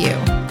review.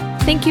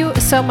 Thank you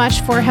so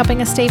much for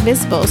helping us stay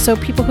visible so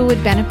people who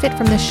would benefit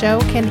from the show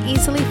can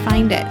easily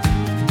find it.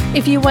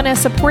 If you want to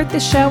support the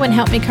show and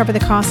help me cover the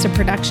cost of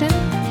production,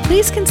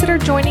 please consider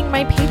joining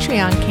my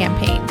Patreon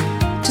campaign.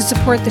 To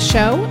support the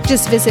show,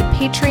 just visit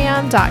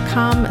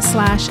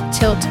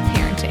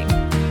patreon.com/tiltparenting.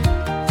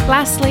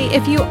 Lastly,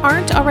 if you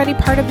aren't already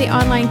part of the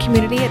online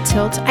community at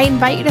Tilt, I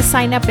invite you to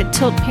sign up at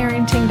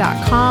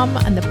tiltparenting.com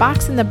on the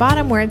box in the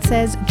bottom where it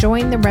says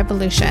Join the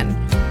Revolution.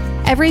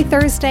 Every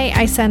Thursday,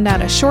 I send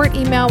out a short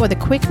email with a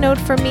quick note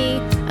from me,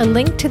 a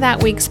link to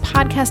that week's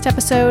podcast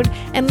episode,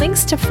 and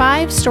links to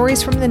 5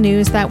 stories from the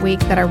news that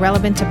week that are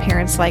relevant to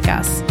parents like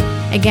us.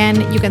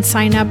 Again, you can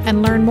sign up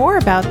and learn more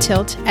about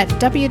Tilt at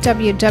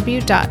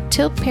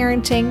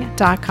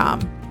www.tiltparenting.com.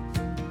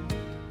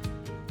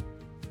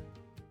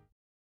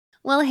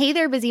 Well, hey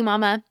there, busy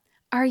mama.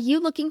 Are you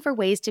looking for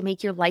ways to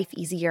make your life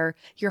easier,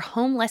 your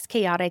home less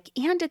chaotic,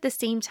 and at the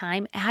same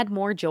time add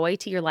more joy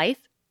to your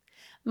life?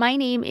 My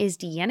name is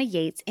Deanna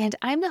Yates, and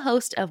I'm the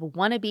host of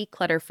Wanna Be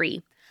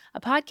Clutter-Free,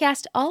 a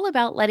podcast all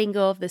about letting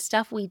go of the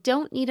stuff we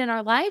don't need in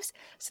our lives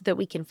so that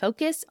we can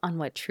focus on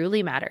what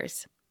truly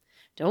matters.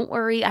 Don't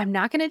worry, I'm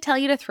not going to tell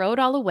you to throw it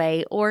all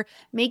away or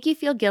make you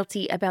feel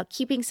guilty about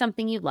keeping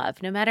something you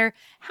love, no matter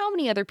how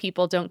many other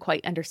people don't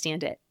quite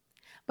understand it.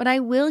 But I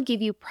will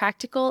give you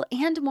practical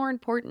and, more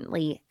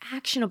importantly,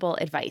 actionable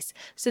advice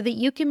so that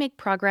you can make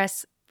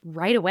progress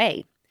right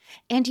away.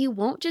 And you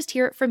won't just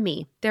hear it from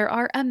me. There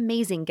are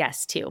amazing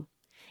guests too.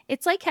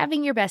 It's like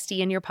having your bestie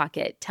in your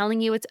pocket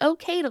telling you it's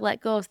okay to let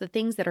go of the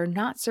things that are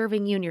not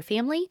serving you and your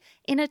family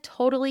in a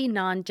totally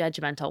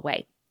non-judgmental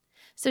way.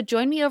 So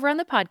join me over on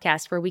the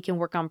podcast where we can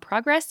work on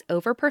progress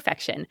over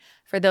perfection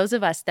for those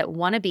of us that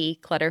want to be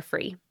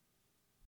clutter-free.